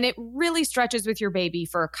 And it really stretches with your baby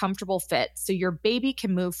for a comfortable fit so your baby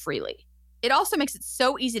can move freely. It also makes it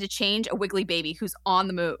so easy to change a wiggly baby who's on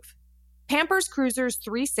the move. Pampers Cruisers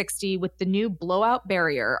 360 with the new blowout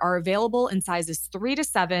barrier are available in sizes 3 to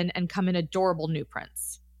 7 and come in adorable new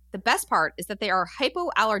prints. The best part is that they are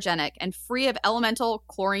hypoallergenic and free of elemental,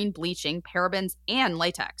 chlorine, bleaching, parabens, and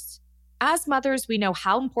latex. As mothers, we know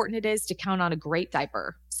how important it is to count on a great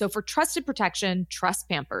diaper. So for trusted protection, trust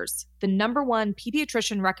Pampers, the #1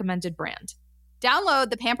 pediatrician recommended brand. Download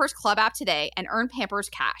the Pampers Club app today and earn Pampers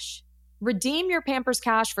Cash. Redeem your Pampers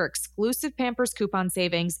Cash for exclusive Pampers coupon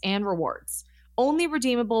savings and rewards. Only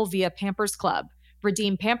redeemable via Pampers Club.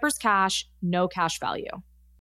 Redeem Pampers Cash, no cash value.